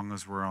as long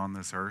as we're on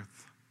this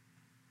earth.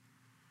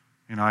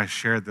 You know, I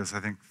shared this, I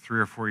think, 3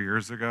 or 4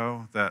 years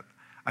ago, that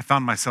I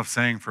found myself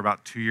saying for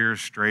about 2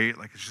 years straight,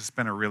 like, it's just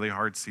been a really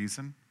hard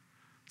season.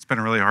 It's been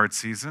a really hard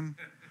season.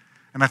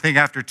 And I think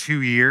after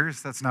 2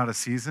 years, that's not a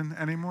season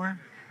anymore.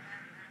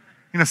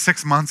 You know,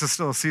 6 months is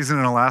still a season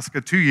in Alaska.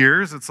 2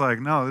 years, it's like,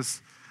 no,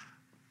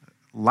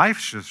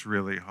 life's just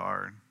really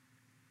hard.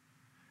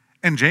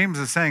 And James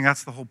is saying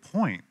that's the whole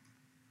point.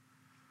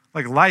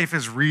 Like, life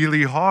is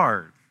really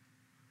hard.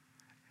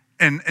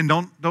 And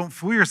don't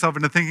fool yourself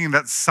into thinking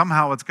that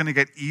somehow it's going to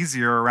get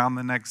easier around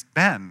the next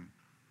bend.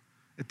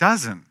 It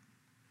doesn't.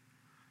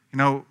 You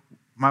know,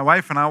 my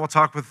wife and I will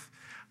talk with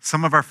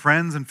some of our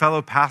friends and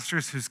fellow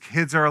pastors whose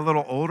kids are a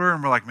little older,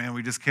 and we're like, man,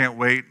 we just can't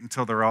wait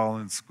until they're all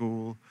in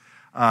school.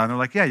 And they're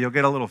like, yeah, you'll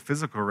get a little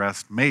physical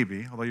rest,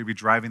 maybe, although you'll be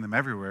driving them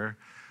everywhere.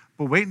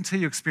 But wait until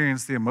you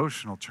experience the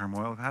emotional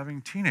turmoil of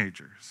having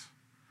teenagers.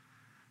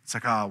 It's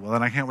like, oh, well,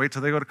 then I can't wait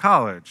till they go to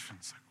college. And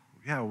it's like,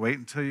 yeah, wait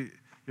until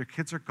your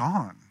kids are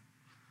gone.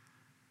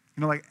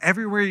 You know, like,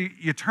 everywhere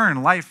you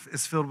turn, life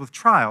is filled with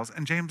trials.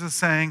 And James is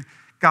saying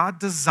God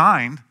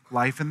designed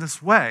life in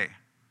this way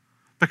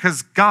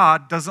because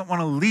God doesn't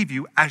want to leave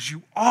you as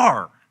you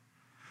are.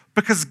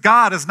 Because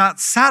God is not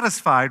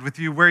satisfied with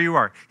you where you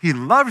are. He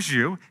loves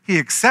you, he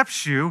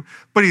accepts you,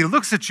 but he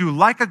looks at you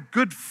like a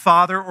good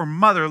father or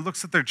mother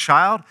looks at their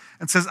child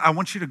and says, I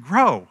want you to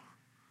grow.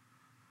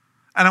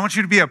 And I want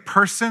you to be a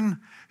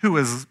person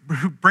who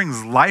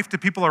brings life to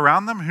people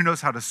around them, who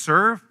knows how to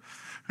serve,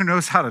 who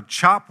knows how to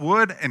chop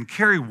wood and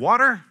carry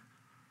water,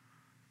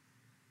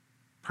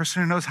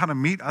 person who knows how to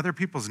meet other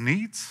people's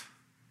needs.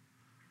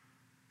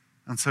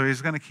 And so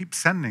he's going to keep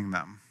sending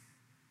them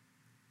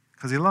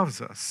because he loves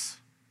us.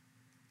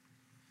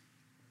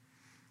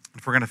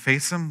 If we're going to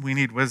face him, we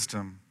need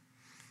wisdom.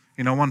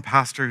 You know, one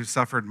pastor who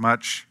suffered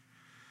much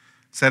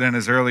said in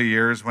his early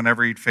years,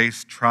 whenever he'd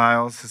faced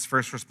trials, his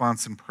first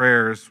response in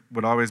prayers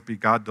would always be,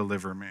 God,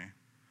 deliver me.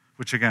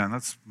 Which again,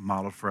 that's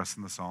modeled for us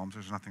in the Psalms.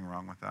 There's nothing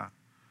wrong with that.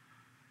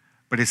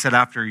 But he said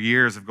after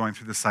years of going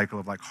through the cycle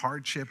of like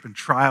hardship and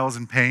trials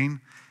and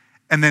pain,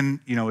 and then,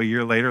 you know, a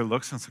year later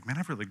looks and it's like, man,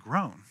 I've really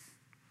grown.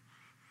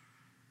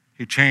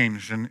 He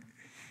changed and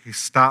he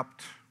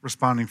stopped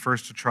responding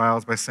first to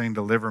trials by saying,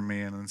 deliver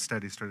me, and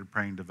instead he started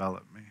praying,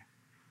 develop me.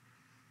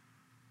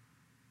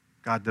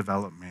 God,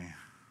 develop me.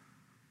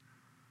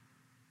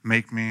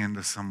 Make me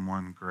into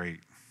someone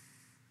great.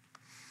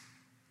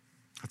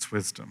 That's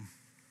wisdom.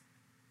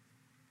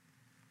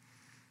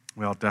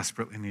 We all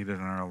desperately need it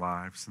in our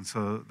lives. And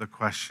so the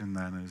question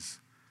then is,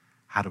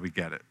 how do we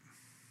get it?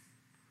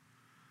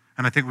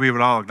 And I think we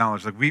would all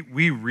acknowledge, like,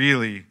 we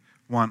really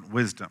want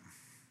wisdom.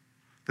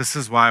 This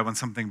is why when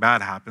something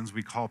bad happens,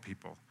 we call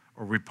people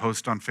or we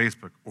post on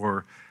Facebook,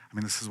 or, I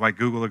mean, this is why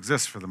Google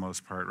exists for the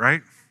most part,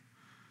 right?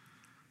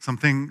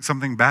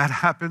 Something bad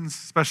happens,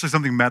 especially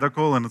something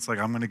medical, and it's like,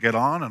 I'm going to get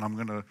on and I'm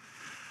going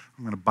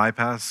to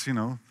bypass, you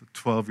know, the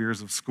 12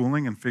 years of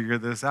schooling and figure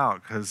this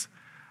out because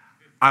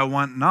I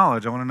want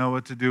knowledge. I want to know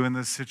what to do in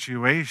this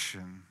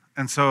situation.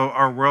 And so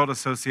our world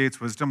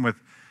associates wisdom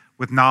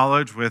with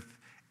knowledge, with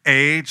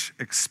age,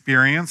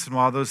 experience, and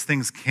while those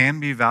things can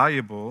be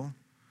valuable,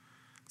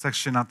 it's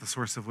actually not the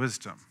source of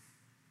wisdom.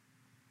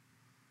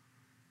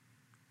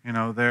 You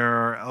know, there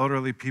are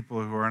elderly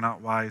people who are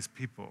not wise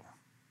people.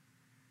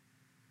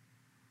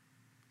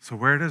 So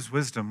where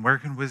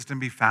can wisdom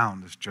be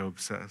found, as Job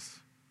says?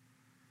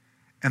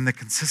 And the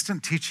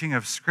consistent teaching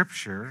of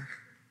Scripture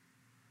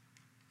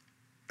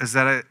is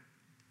that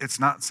it's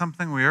not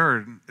something we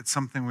earn, it's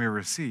something we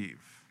receive.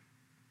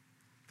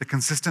 The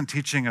consistent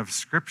teaching of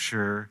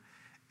Scripture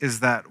is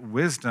that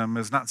wisdom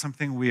is not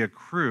something we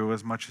accrue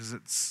as much as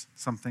it's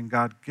something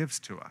God gives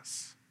to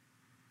us.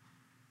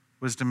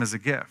 Wisdom is a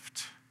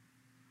gift.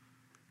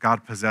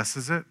 God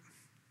possesses it,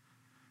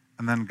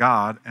 and then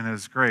God, in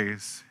his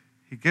grace,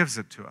 he gives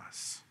it to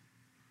us.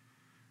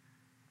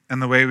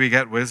 And the way we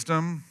get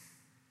wisdom,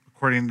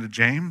 according to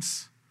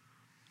James,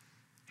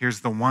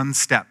 here's the one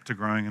step to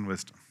growing in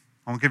wisdom.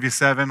 I won't give you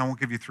 7, I won't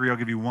give you 3, I'll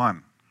give you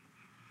 1.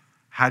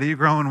 How do you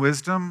grow in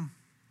wisdom?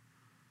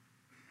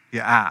 You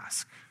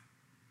ask.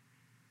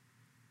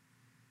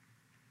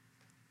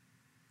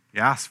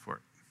 You ask for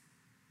it.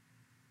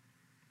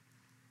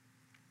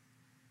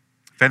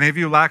 If any of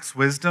you lacks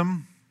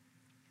wisdom,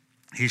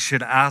 he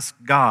should ask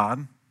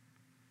God,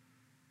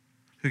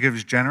 who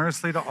gives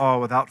generously to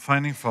all without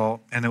finding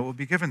fault, and it will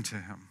be given to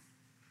him.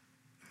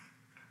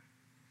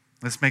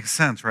 This makes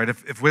sense, right?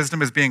 If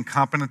wisdom is being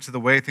competent to the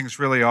way things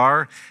really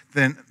are,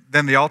 then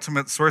the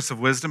ultimate source of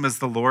wisdom is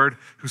the Lord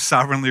who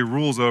sovereignly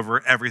rules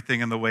over everything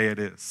in the way it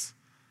is.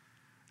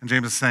 And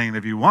James is saying,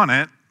 if you want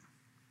it,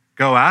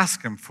 go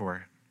ask him for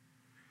it.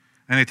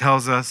 And he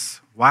tells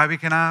us why we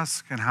can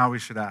ask and how we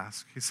should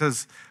ask. He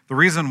says the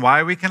reason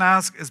why we can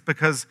ask is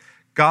because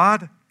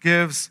God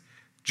gives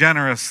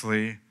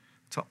generously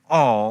to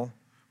all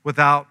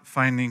without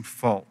finding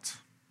fault.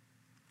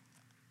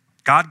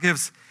 God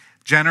gives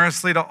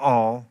generously to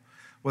all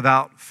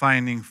without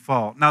finding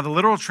fault. Now, the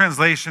literal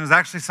translation is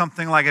actually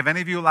something like, if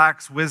any of you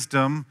lacks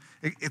wisdom,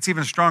 it's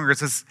even stronger. It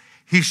says,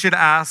 she should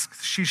ask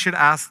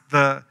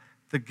the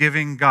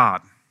giving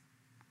God.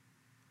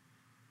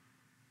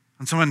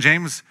 And so when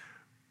James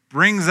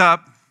brings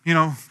up, you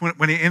know,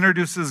 when he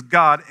introduces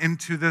God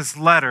into this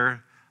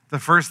letter, the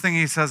first thing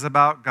he says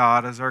about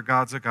God is our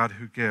God's a God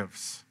who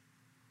gives.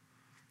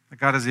 That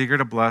God is eager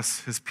to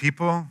bless his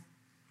people.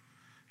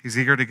 He's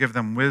eager to give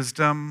them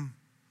wisdom.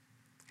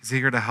 He's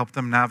eager to help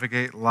them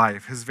navigate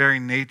life. His very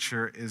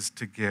nature is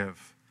to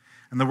give.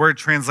 And the word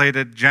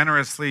translated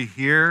generously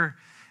here,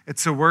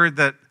 it's a word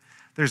that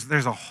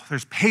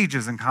there's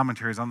pages and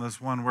commentaries on this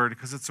one word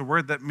because it's a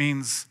word that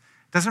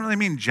doesn't really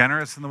mean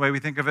generous in the way we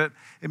think of it.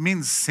 It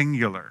means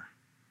singular.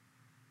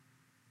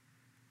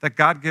 That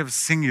God gives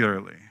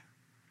singularly.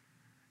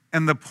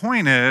 And the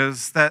point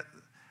is that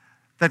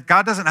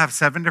God doesn't have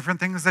 7 different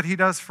things that he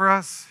does for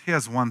us. He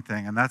has one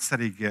thing, and that's that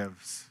he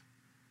gives.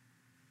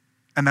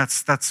 And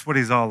that's what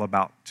he's all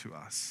about to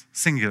us,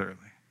 singularly.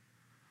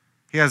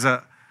 He has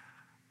a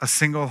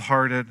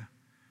single-hearted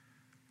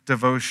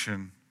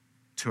devotion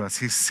to us.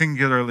 He's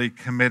singularly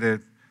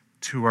committed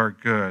to our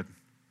good.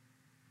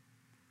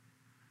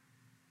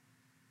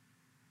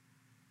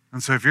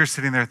 And so if you're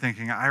sitting there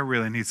thinking, I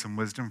really need some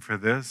wisdom for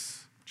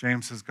this,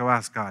 James says, go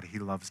ask God. He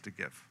loves to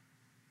give.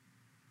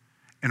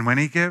 And when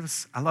he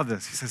gives, I love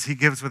this. He says he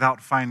gives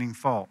without finding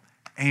fault.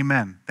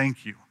 Amen.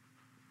 Thank you.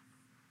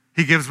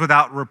 He gives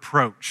without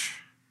reproach.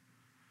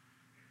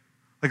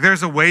 Like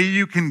there's a way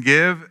you can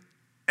give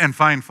and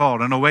find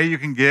fault, and a way you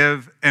can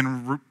give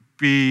and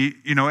be,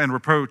 and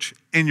reproach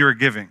in your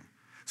giving.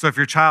 So if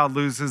your child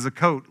loses a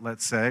coat,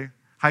 let's say,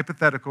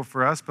 hypothetical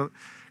for us, but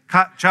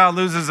child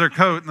loses their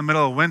coat in the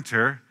middle of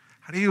winter,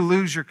 how do you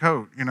lose your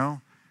coat,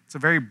 It's a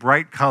very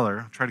bright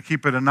color. Try to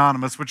keep it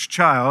anonymous. Which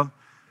child?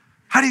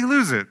 How do you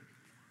lose it?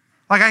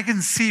 Like, I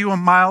can see you a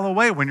mile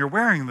away when you're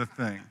wearing the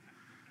thing.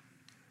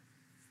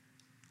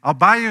 I'll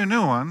buy you a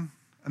new one,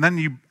 and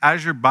then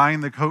as you're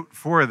buying the coat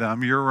for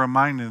them, you're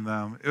reminding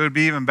them, it would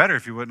be even better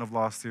if you wouldn't have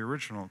lost the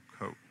original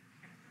coat.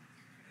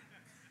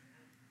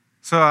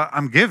 So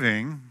I'm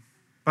giving,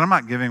 but I'm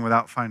not giving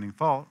without finding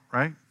fault,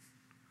 right?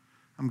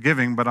 I'm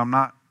giving, but I'm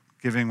not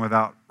giving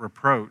without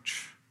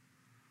reproach.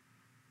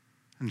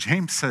 And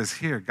James says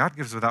here, God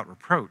gives without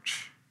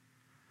reproach.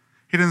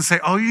 He didn't say,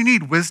 oh, you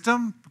need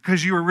wisdom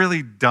because you were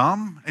really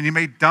dumb and you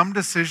made dumb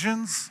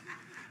decisions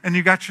and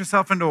you got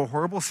yourself into a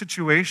horrible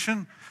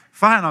situation.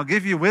 Fine, I'll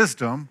give you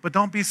wisdom, but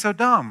don't be so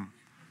dumb.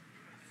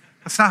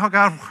 That's not how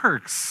God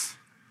works.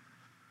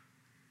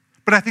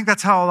 But I think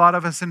that's how a lot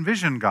of us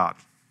envision God.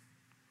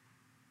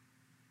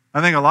 I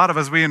think a lot of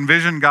us, we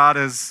envision God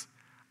as,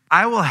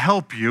 I will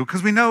help you,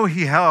 because we know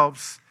he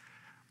helps,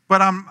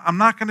 but I'm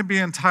not going to be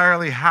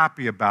entirely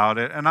happy about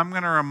it, and I'm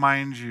going to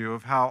remind you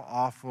of how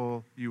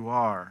awful you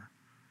are.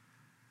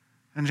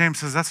 And James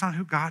says, that's not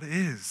who God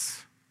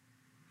is.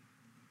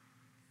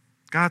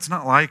 God's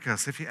not like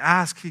us. If you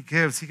ask, he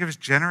gives. He gives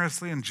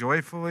generously and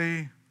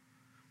joyfully.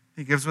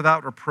 He gives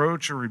without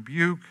reproach or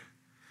rebuke.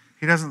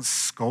 He doesn't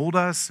scold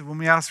us when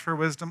we ask for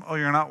wisdom. Oh,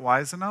 you're not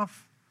wise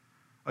enough?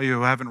 Oh,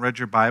 you haven't read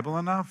your Bible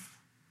enough?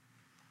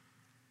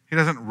 He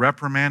doesn't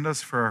reprimand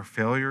us for our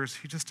failures.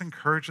 He just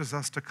encourages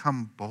us to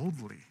come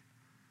boldly.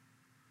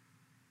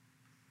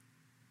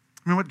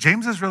 I mean, what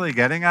James is really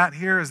getting at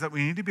here is that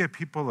we need to be a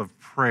people of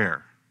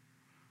prayer.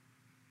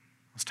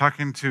 I was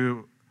talking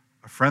to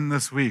a friend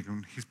this week,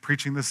 and he's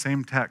preaching the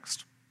same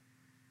text.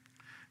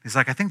 He's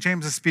like, I think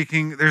James is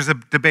speaking, there's a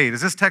debate.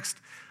 Is this text,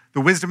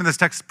 the wisdom in this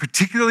text,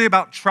 particularly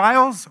about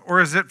trials,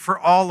 or is it for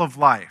all of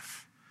life?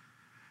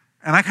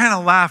 And I kind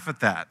of laugh at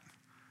that.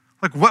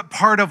 Like, what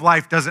part of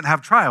life doesn't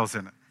have trials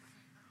in it?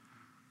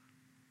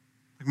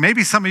 Like,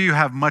 maybe some of you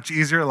have much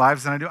easier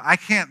lives than I do. I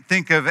can't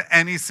think of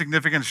any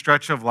significant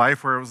stretch of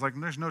life where it was like,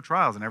 there's no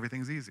trials and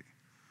everything's easy.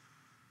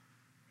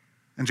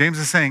 And James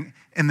is saying,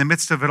 in the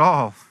midst of it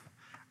all,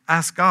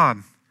 ask God.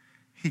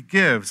 He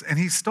gives. And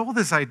he stole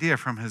this idea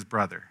from his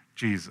brother,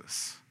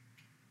 Jesus.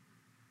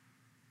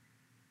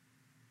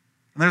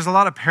 And there's a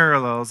lot of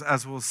parallels,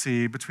 as we'll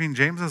see, between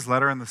James's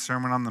letter and the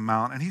Sermon on the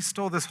Mount. And he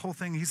stole this whole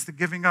thing. He's the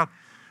giving out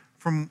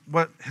from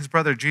what his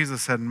brother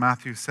Jesus said in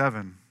Matthew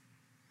 7.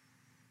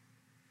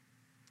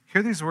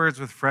 Hear these words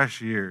with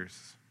fresh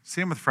ears.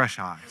 See them with fresh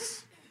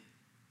eyes.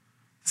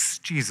 This is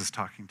Jesus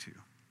talking to you.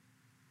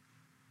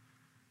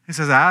 He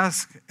says,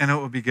 ask and it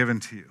will be given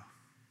to you.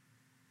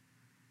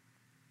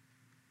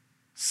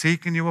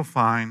 Seek and you will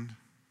find.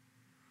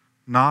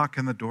 Knock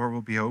and the door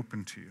will be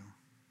opened to you.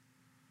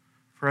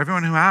 For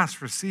everyone who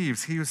asks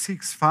receives, he who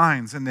seeks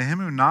finds, and to him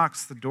who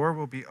knocks the door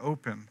will be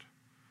opened.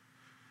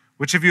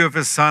 Which of you, if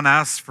his son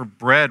asks for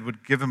bread,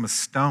 would give him a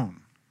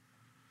stone?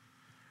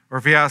 Or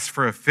if he asks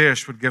for a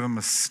fish, would give him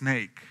a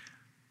snake?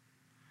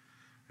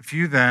 If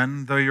you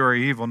then, though you are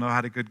evil, know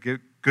how to give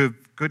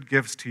good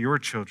gifts to your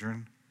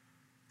children,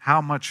 how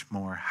much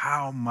more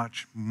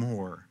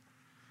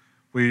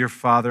will your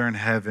Father in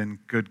heaven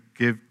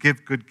give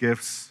good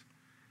gifts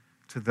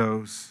to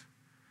those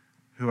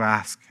who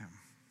ask him?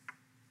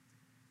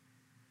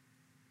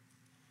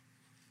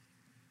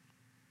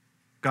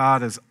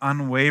 God is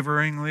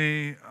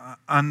unwaveringly,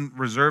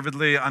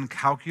 unreservedly,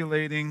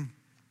 uncalculating.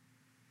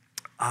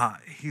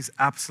 He's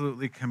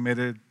absolutely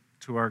committed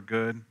to our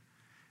good,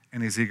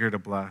 and he's eager to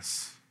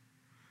bless.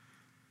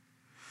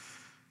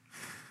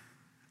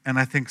 And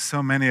I think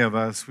so many of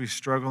us, we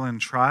struggle in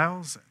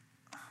trials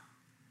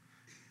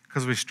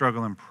because we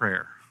struggle in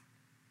prayer.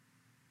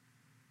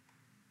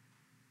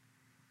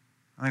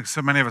 I think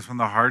so many of us, when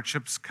the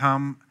hardships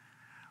come,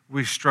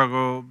 we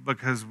struggle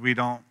because we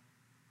don't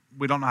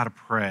know how to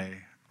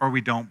pray, or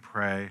we don't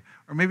pray.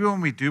 Or maybe when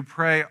we do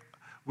pray,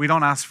 we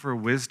don't ask for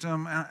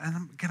wisdom.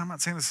 And again, I'm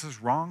not saying this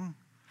is wrong.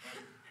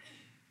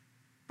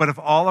 But if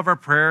all of our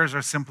prayers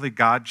are simply,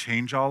 God,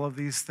 change all of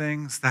these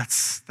things,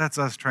 that's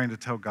us trying to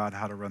tell God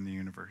how to run the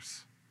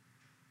universe.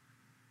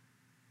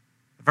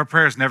 If our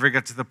prayers never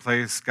get to the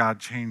place, God,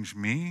 change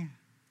me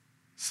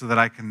so that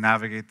I can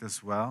navigate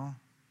this well.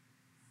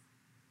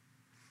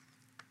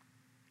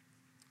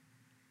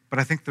 But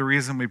I think the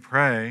reason we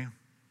pray,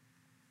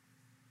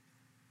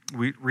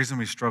 reason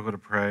we struggle to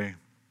pray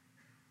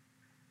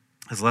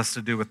has less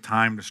to do with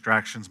time,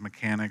 distractions,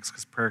 mechanics,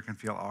 because prayer can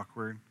feel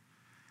awkward.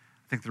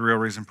 I think the real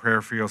reason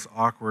prayer feels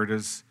awkward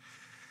is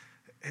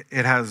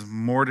it has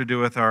more to do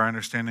with our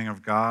understanding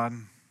of God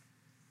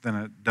than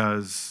it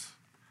does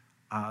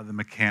the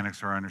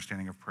mechanics or our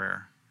understanding of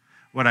prayer.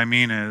 What I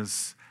mean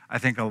is, I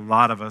think a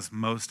lot of us,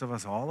 most of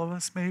us, all of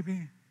us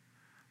maybe,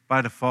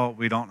 by default,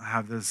 we don't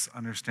have this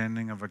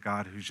understanding of a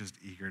God who's just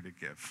eager to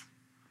give.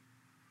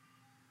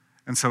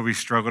 And so we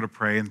struggle to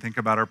pray and think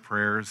about our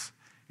prayers,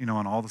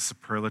 and all the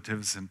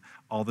superlatives and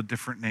all the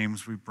different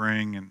names we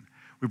bring. And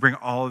we bring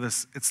all of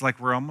this. It's like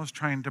we're almost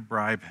trying to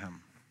bribe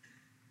him.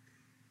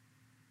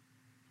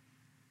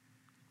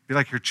 Be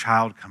like your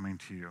child coming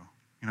to you.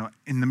 You know,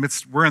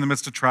 we're in the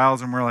midst of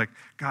trials and we're like,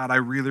 God, I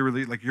really,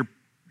 really, like you're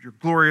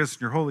glorious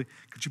and you're holy.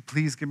 Could you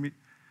please give me,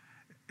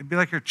 it'd be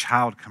like your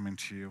child coming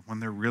to you when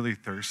they're really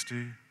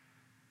thirsty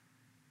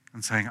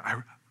and saying,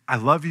 I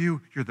love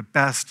you, you're the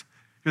best,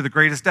 you're the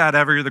greatest dad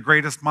ever, you're the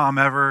greatest mom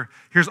ever.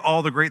 Here's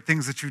all the great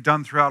things that you've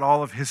done throughout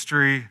all of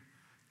history.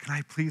 Can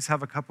I please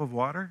have a cup of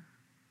water?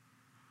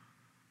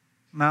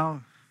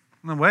 Now,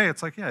 in a way,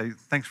 it's like, yeah,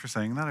 thanks for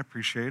saying that, I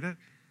appreciate it.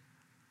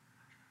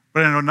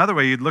 But in another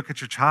way, you'd look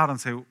at your child and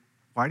say,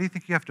 why do you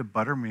think you have to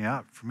butter me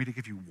up for me to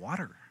give you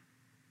water?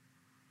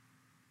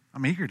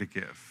 I'm eager to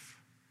give.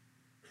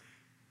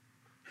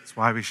 That's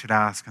why we should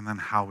ask and then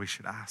how we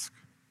should ask.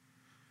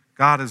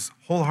 God is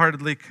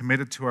wholeheartedly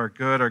committed to our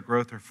good, our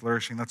growth, our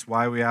flourishing. That's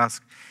why we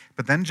ask.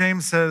 But then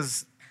James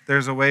says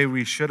there's a way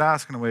we should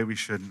ask and a way we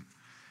shouldn't.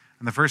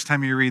 And the first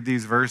time you read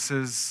these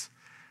verses,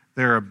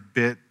 they're a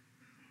bit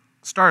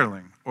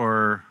startling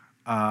or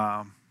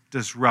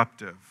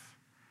disruptive.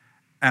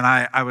 And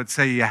I would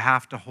say you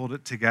have to hold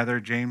it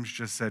together. James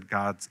just said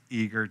God's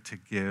eager to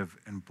give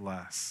and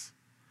bless.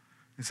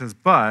 He says,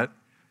 but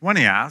when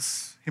he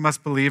asks, he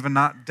must believe and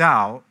not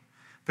doubt,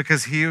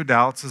 because he who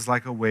doubts is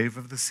like a wave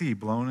of the sea,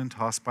 blown and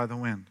tossed by the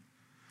wind.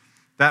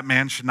 That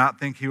man should not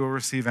think he will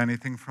receive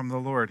anything from the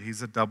Lord.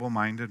 He's a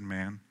double-minded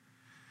man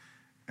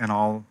in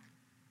all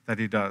that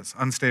he does,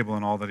 unstable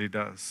in all that he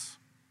does.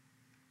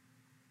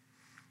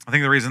 I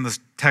think the reason this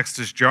text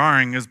is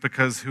jarring is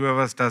because who of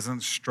us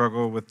doesn't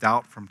struggle with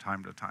doubt from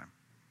time to time?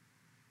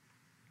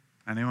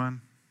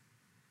 Anyone?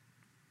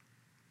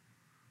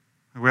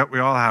 We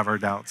all have our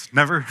doubts.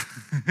 Never?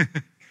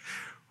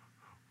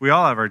 We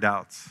all have our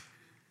doubts.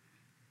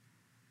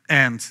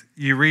 And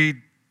you read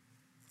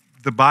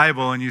the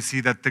Bible and you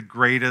see that the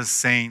greatest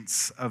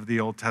saints of the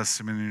Old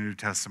Testament and New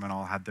Testament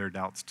all had their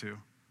doubts too.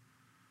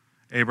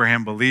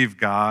 Abraham believed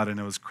God and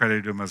it was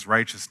credited to him as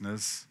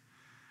righteousness.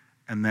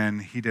 And then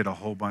he did a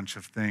whole bunch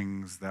of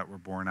things that were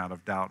born out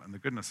of doubt and the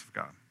goodness of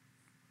God.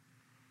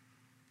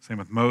 Same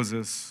with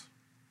Moses,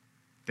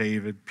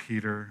 David,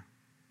 Peter.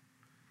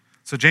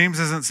 So James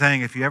isn't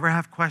saying if you ever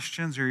have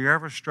questions or you're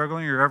ever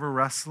struggling or you're ever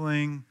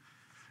wrestling,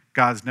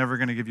 God's never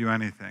going to give you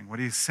anything. What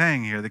he's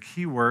saying here, the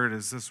key word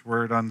is this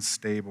word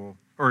unstable,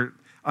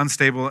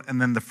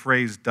 and then the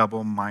phrase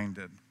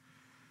double-minded.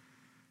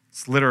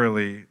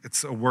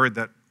 It's a word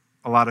that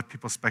a lot of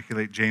people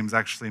speculate James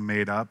actually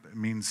made up. It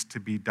means to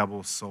be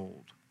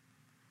double-souled.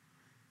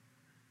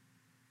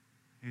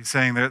 He's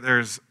saying that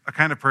there's a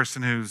kind of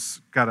person who's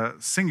got a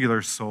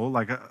singular soul,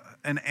 like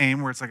an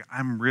aim where it's like,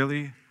 I'm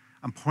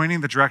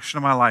pointing the direction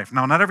of my life.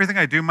 Now, not everything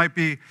I do might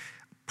be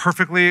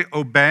perfectly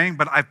obeying,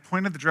 but I've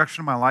pointed the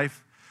direction of my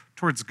life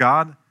towards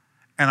God,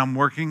 and I'm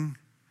working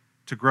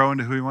to grow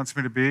into who he wants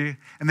me to be.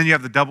 And then you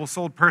have the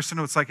double-souled person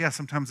who it's like, yeah,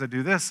 sometimes I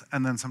do this,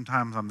 and then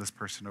sometimes I'm this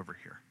person over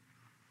here.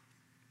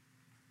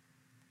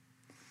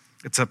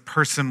 It's a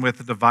person with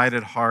a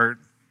divided heart.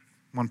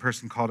 One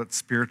person called it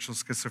spiritual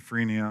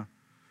schizophrenia.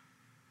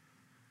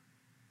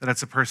 That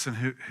it's a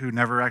person who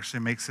never actually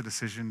makes a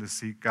decision to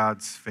seek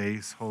God's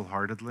face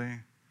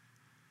wholeheartedly.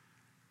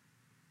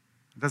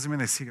 It doesn't mean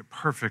they seek it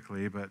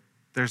perfectly, but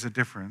there's a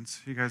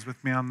difference. You guys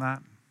with me on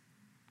that?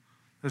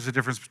 There's a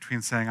difference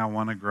between saying I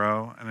want to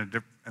grow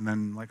and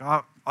then like,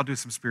 oh, I'll do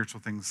some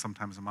spiritual things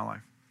sometimes in my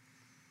life.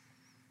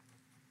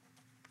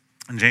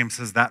 And James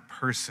says that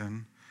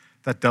person,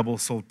 that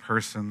double-souled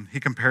person, he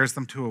compares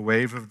them to a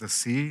wave of the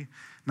sea,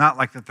 not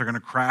like that they're going to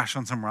crash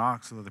on some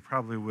rocks, although they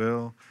probably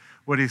will.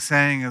 What he's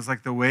saying is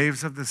like the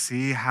waves of the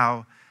sea,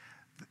 how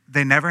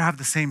they never have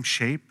the same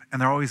shape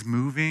and they're always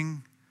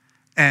moving,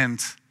 and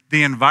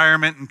the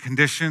environment and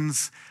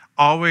conditions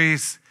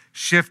always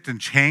shift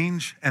and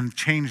change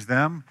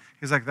them.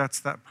 He's like, that's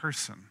that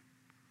person.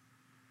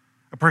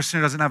 A person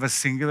who doesn't have a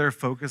singular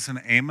focus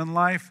and aim in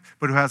life,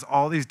 but who has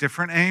all these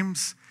different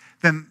aims,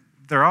 then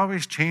they're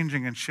always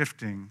changing and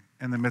shifting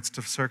in the midst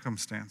of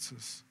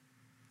circumstances.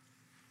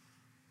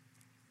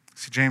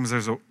 See, James,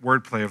 there's a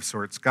wordplay of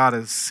sorts. God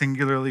is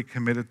singularly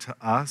committed to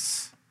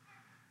us,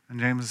 and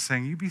James is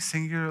saying, you be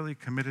singularly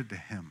committed to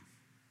him.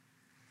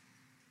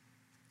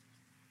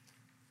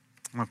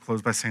 I'm going to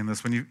close by saying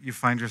this. When you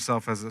find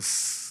yourself as a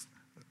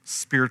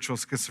spiritual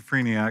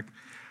schizophreniac,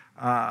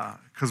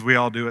 because we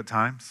all do at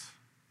times,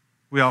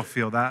 we all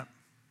feel that.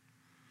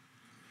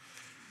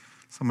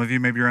 Some of you,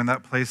 maybe you're in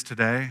that place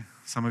today.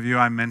 Some of you,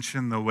 I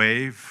mentioned the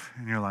wave,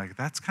 and you're like,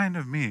 that's kind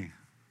of me.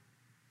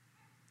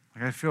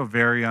 Like, I feel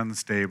very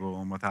unstable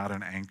and without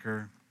an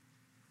anchor.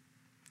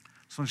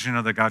 Just want you to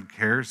know that God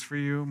cares for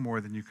you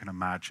more than you can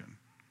imagine.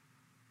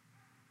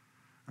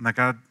 And that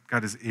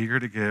God is eager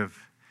to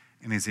give,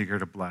 and he's eager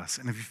to bless.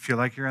 And if you feel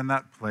like you're in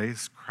that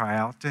place, cry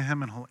out to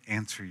him and he'll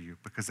answer you,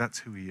 because that's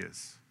who he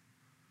is.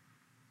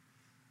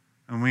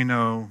 And we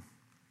know,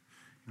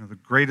 the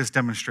greatest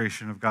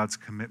demonstration of God's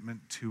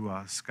commitment to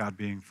us, God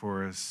being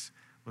for us,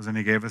 was when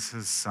he gave us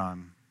his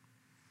son,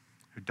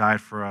 who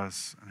died for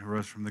us and who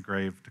rose from the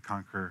grave to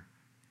conquer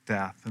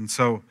death. And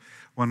so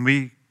when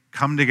we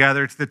come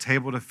together to the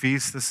table to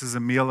feast. This is a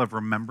meal of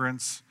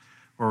remembrance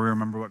where we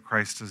remember what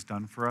Christ has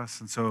done for us.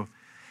 And so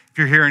if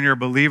you're here and you're a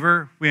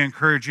believer, we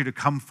encourage you to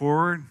come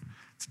forward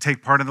to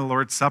take part in the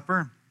Lord's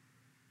Supper.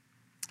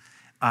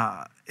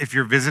 If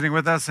you're visiting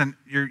with us and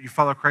you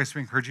follow Christ,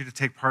 we encourage you to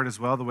take part as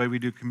well. The way we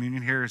do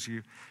communion here is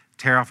you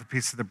tear off a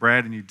piece of the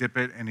bread and you dip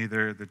it in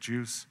either the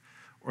juice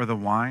or the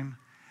wine.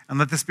 And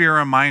let this be a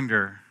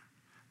reminder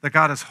that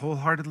God is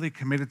wholeheartedly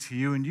committed to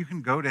you, and you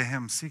can go to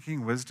him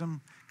seeking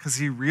wisdom because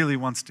he really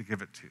wants to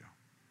give it to you.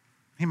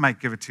 He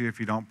might give it to you if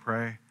you don't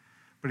pray,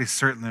 but he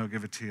certainly will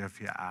give it to you if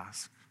you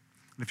ask.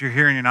 And if you're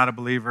here and you're not a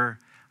believer,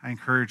 I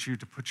encourage you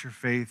to put your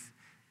faith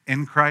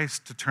in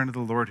Christ, to turn to the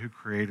Lord who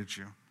created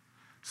you,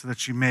 so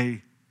that you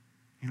may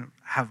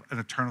have an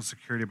eternal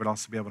security, but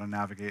also be able to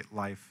navigate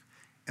life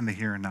in the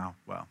here and now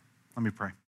well. Let me pray.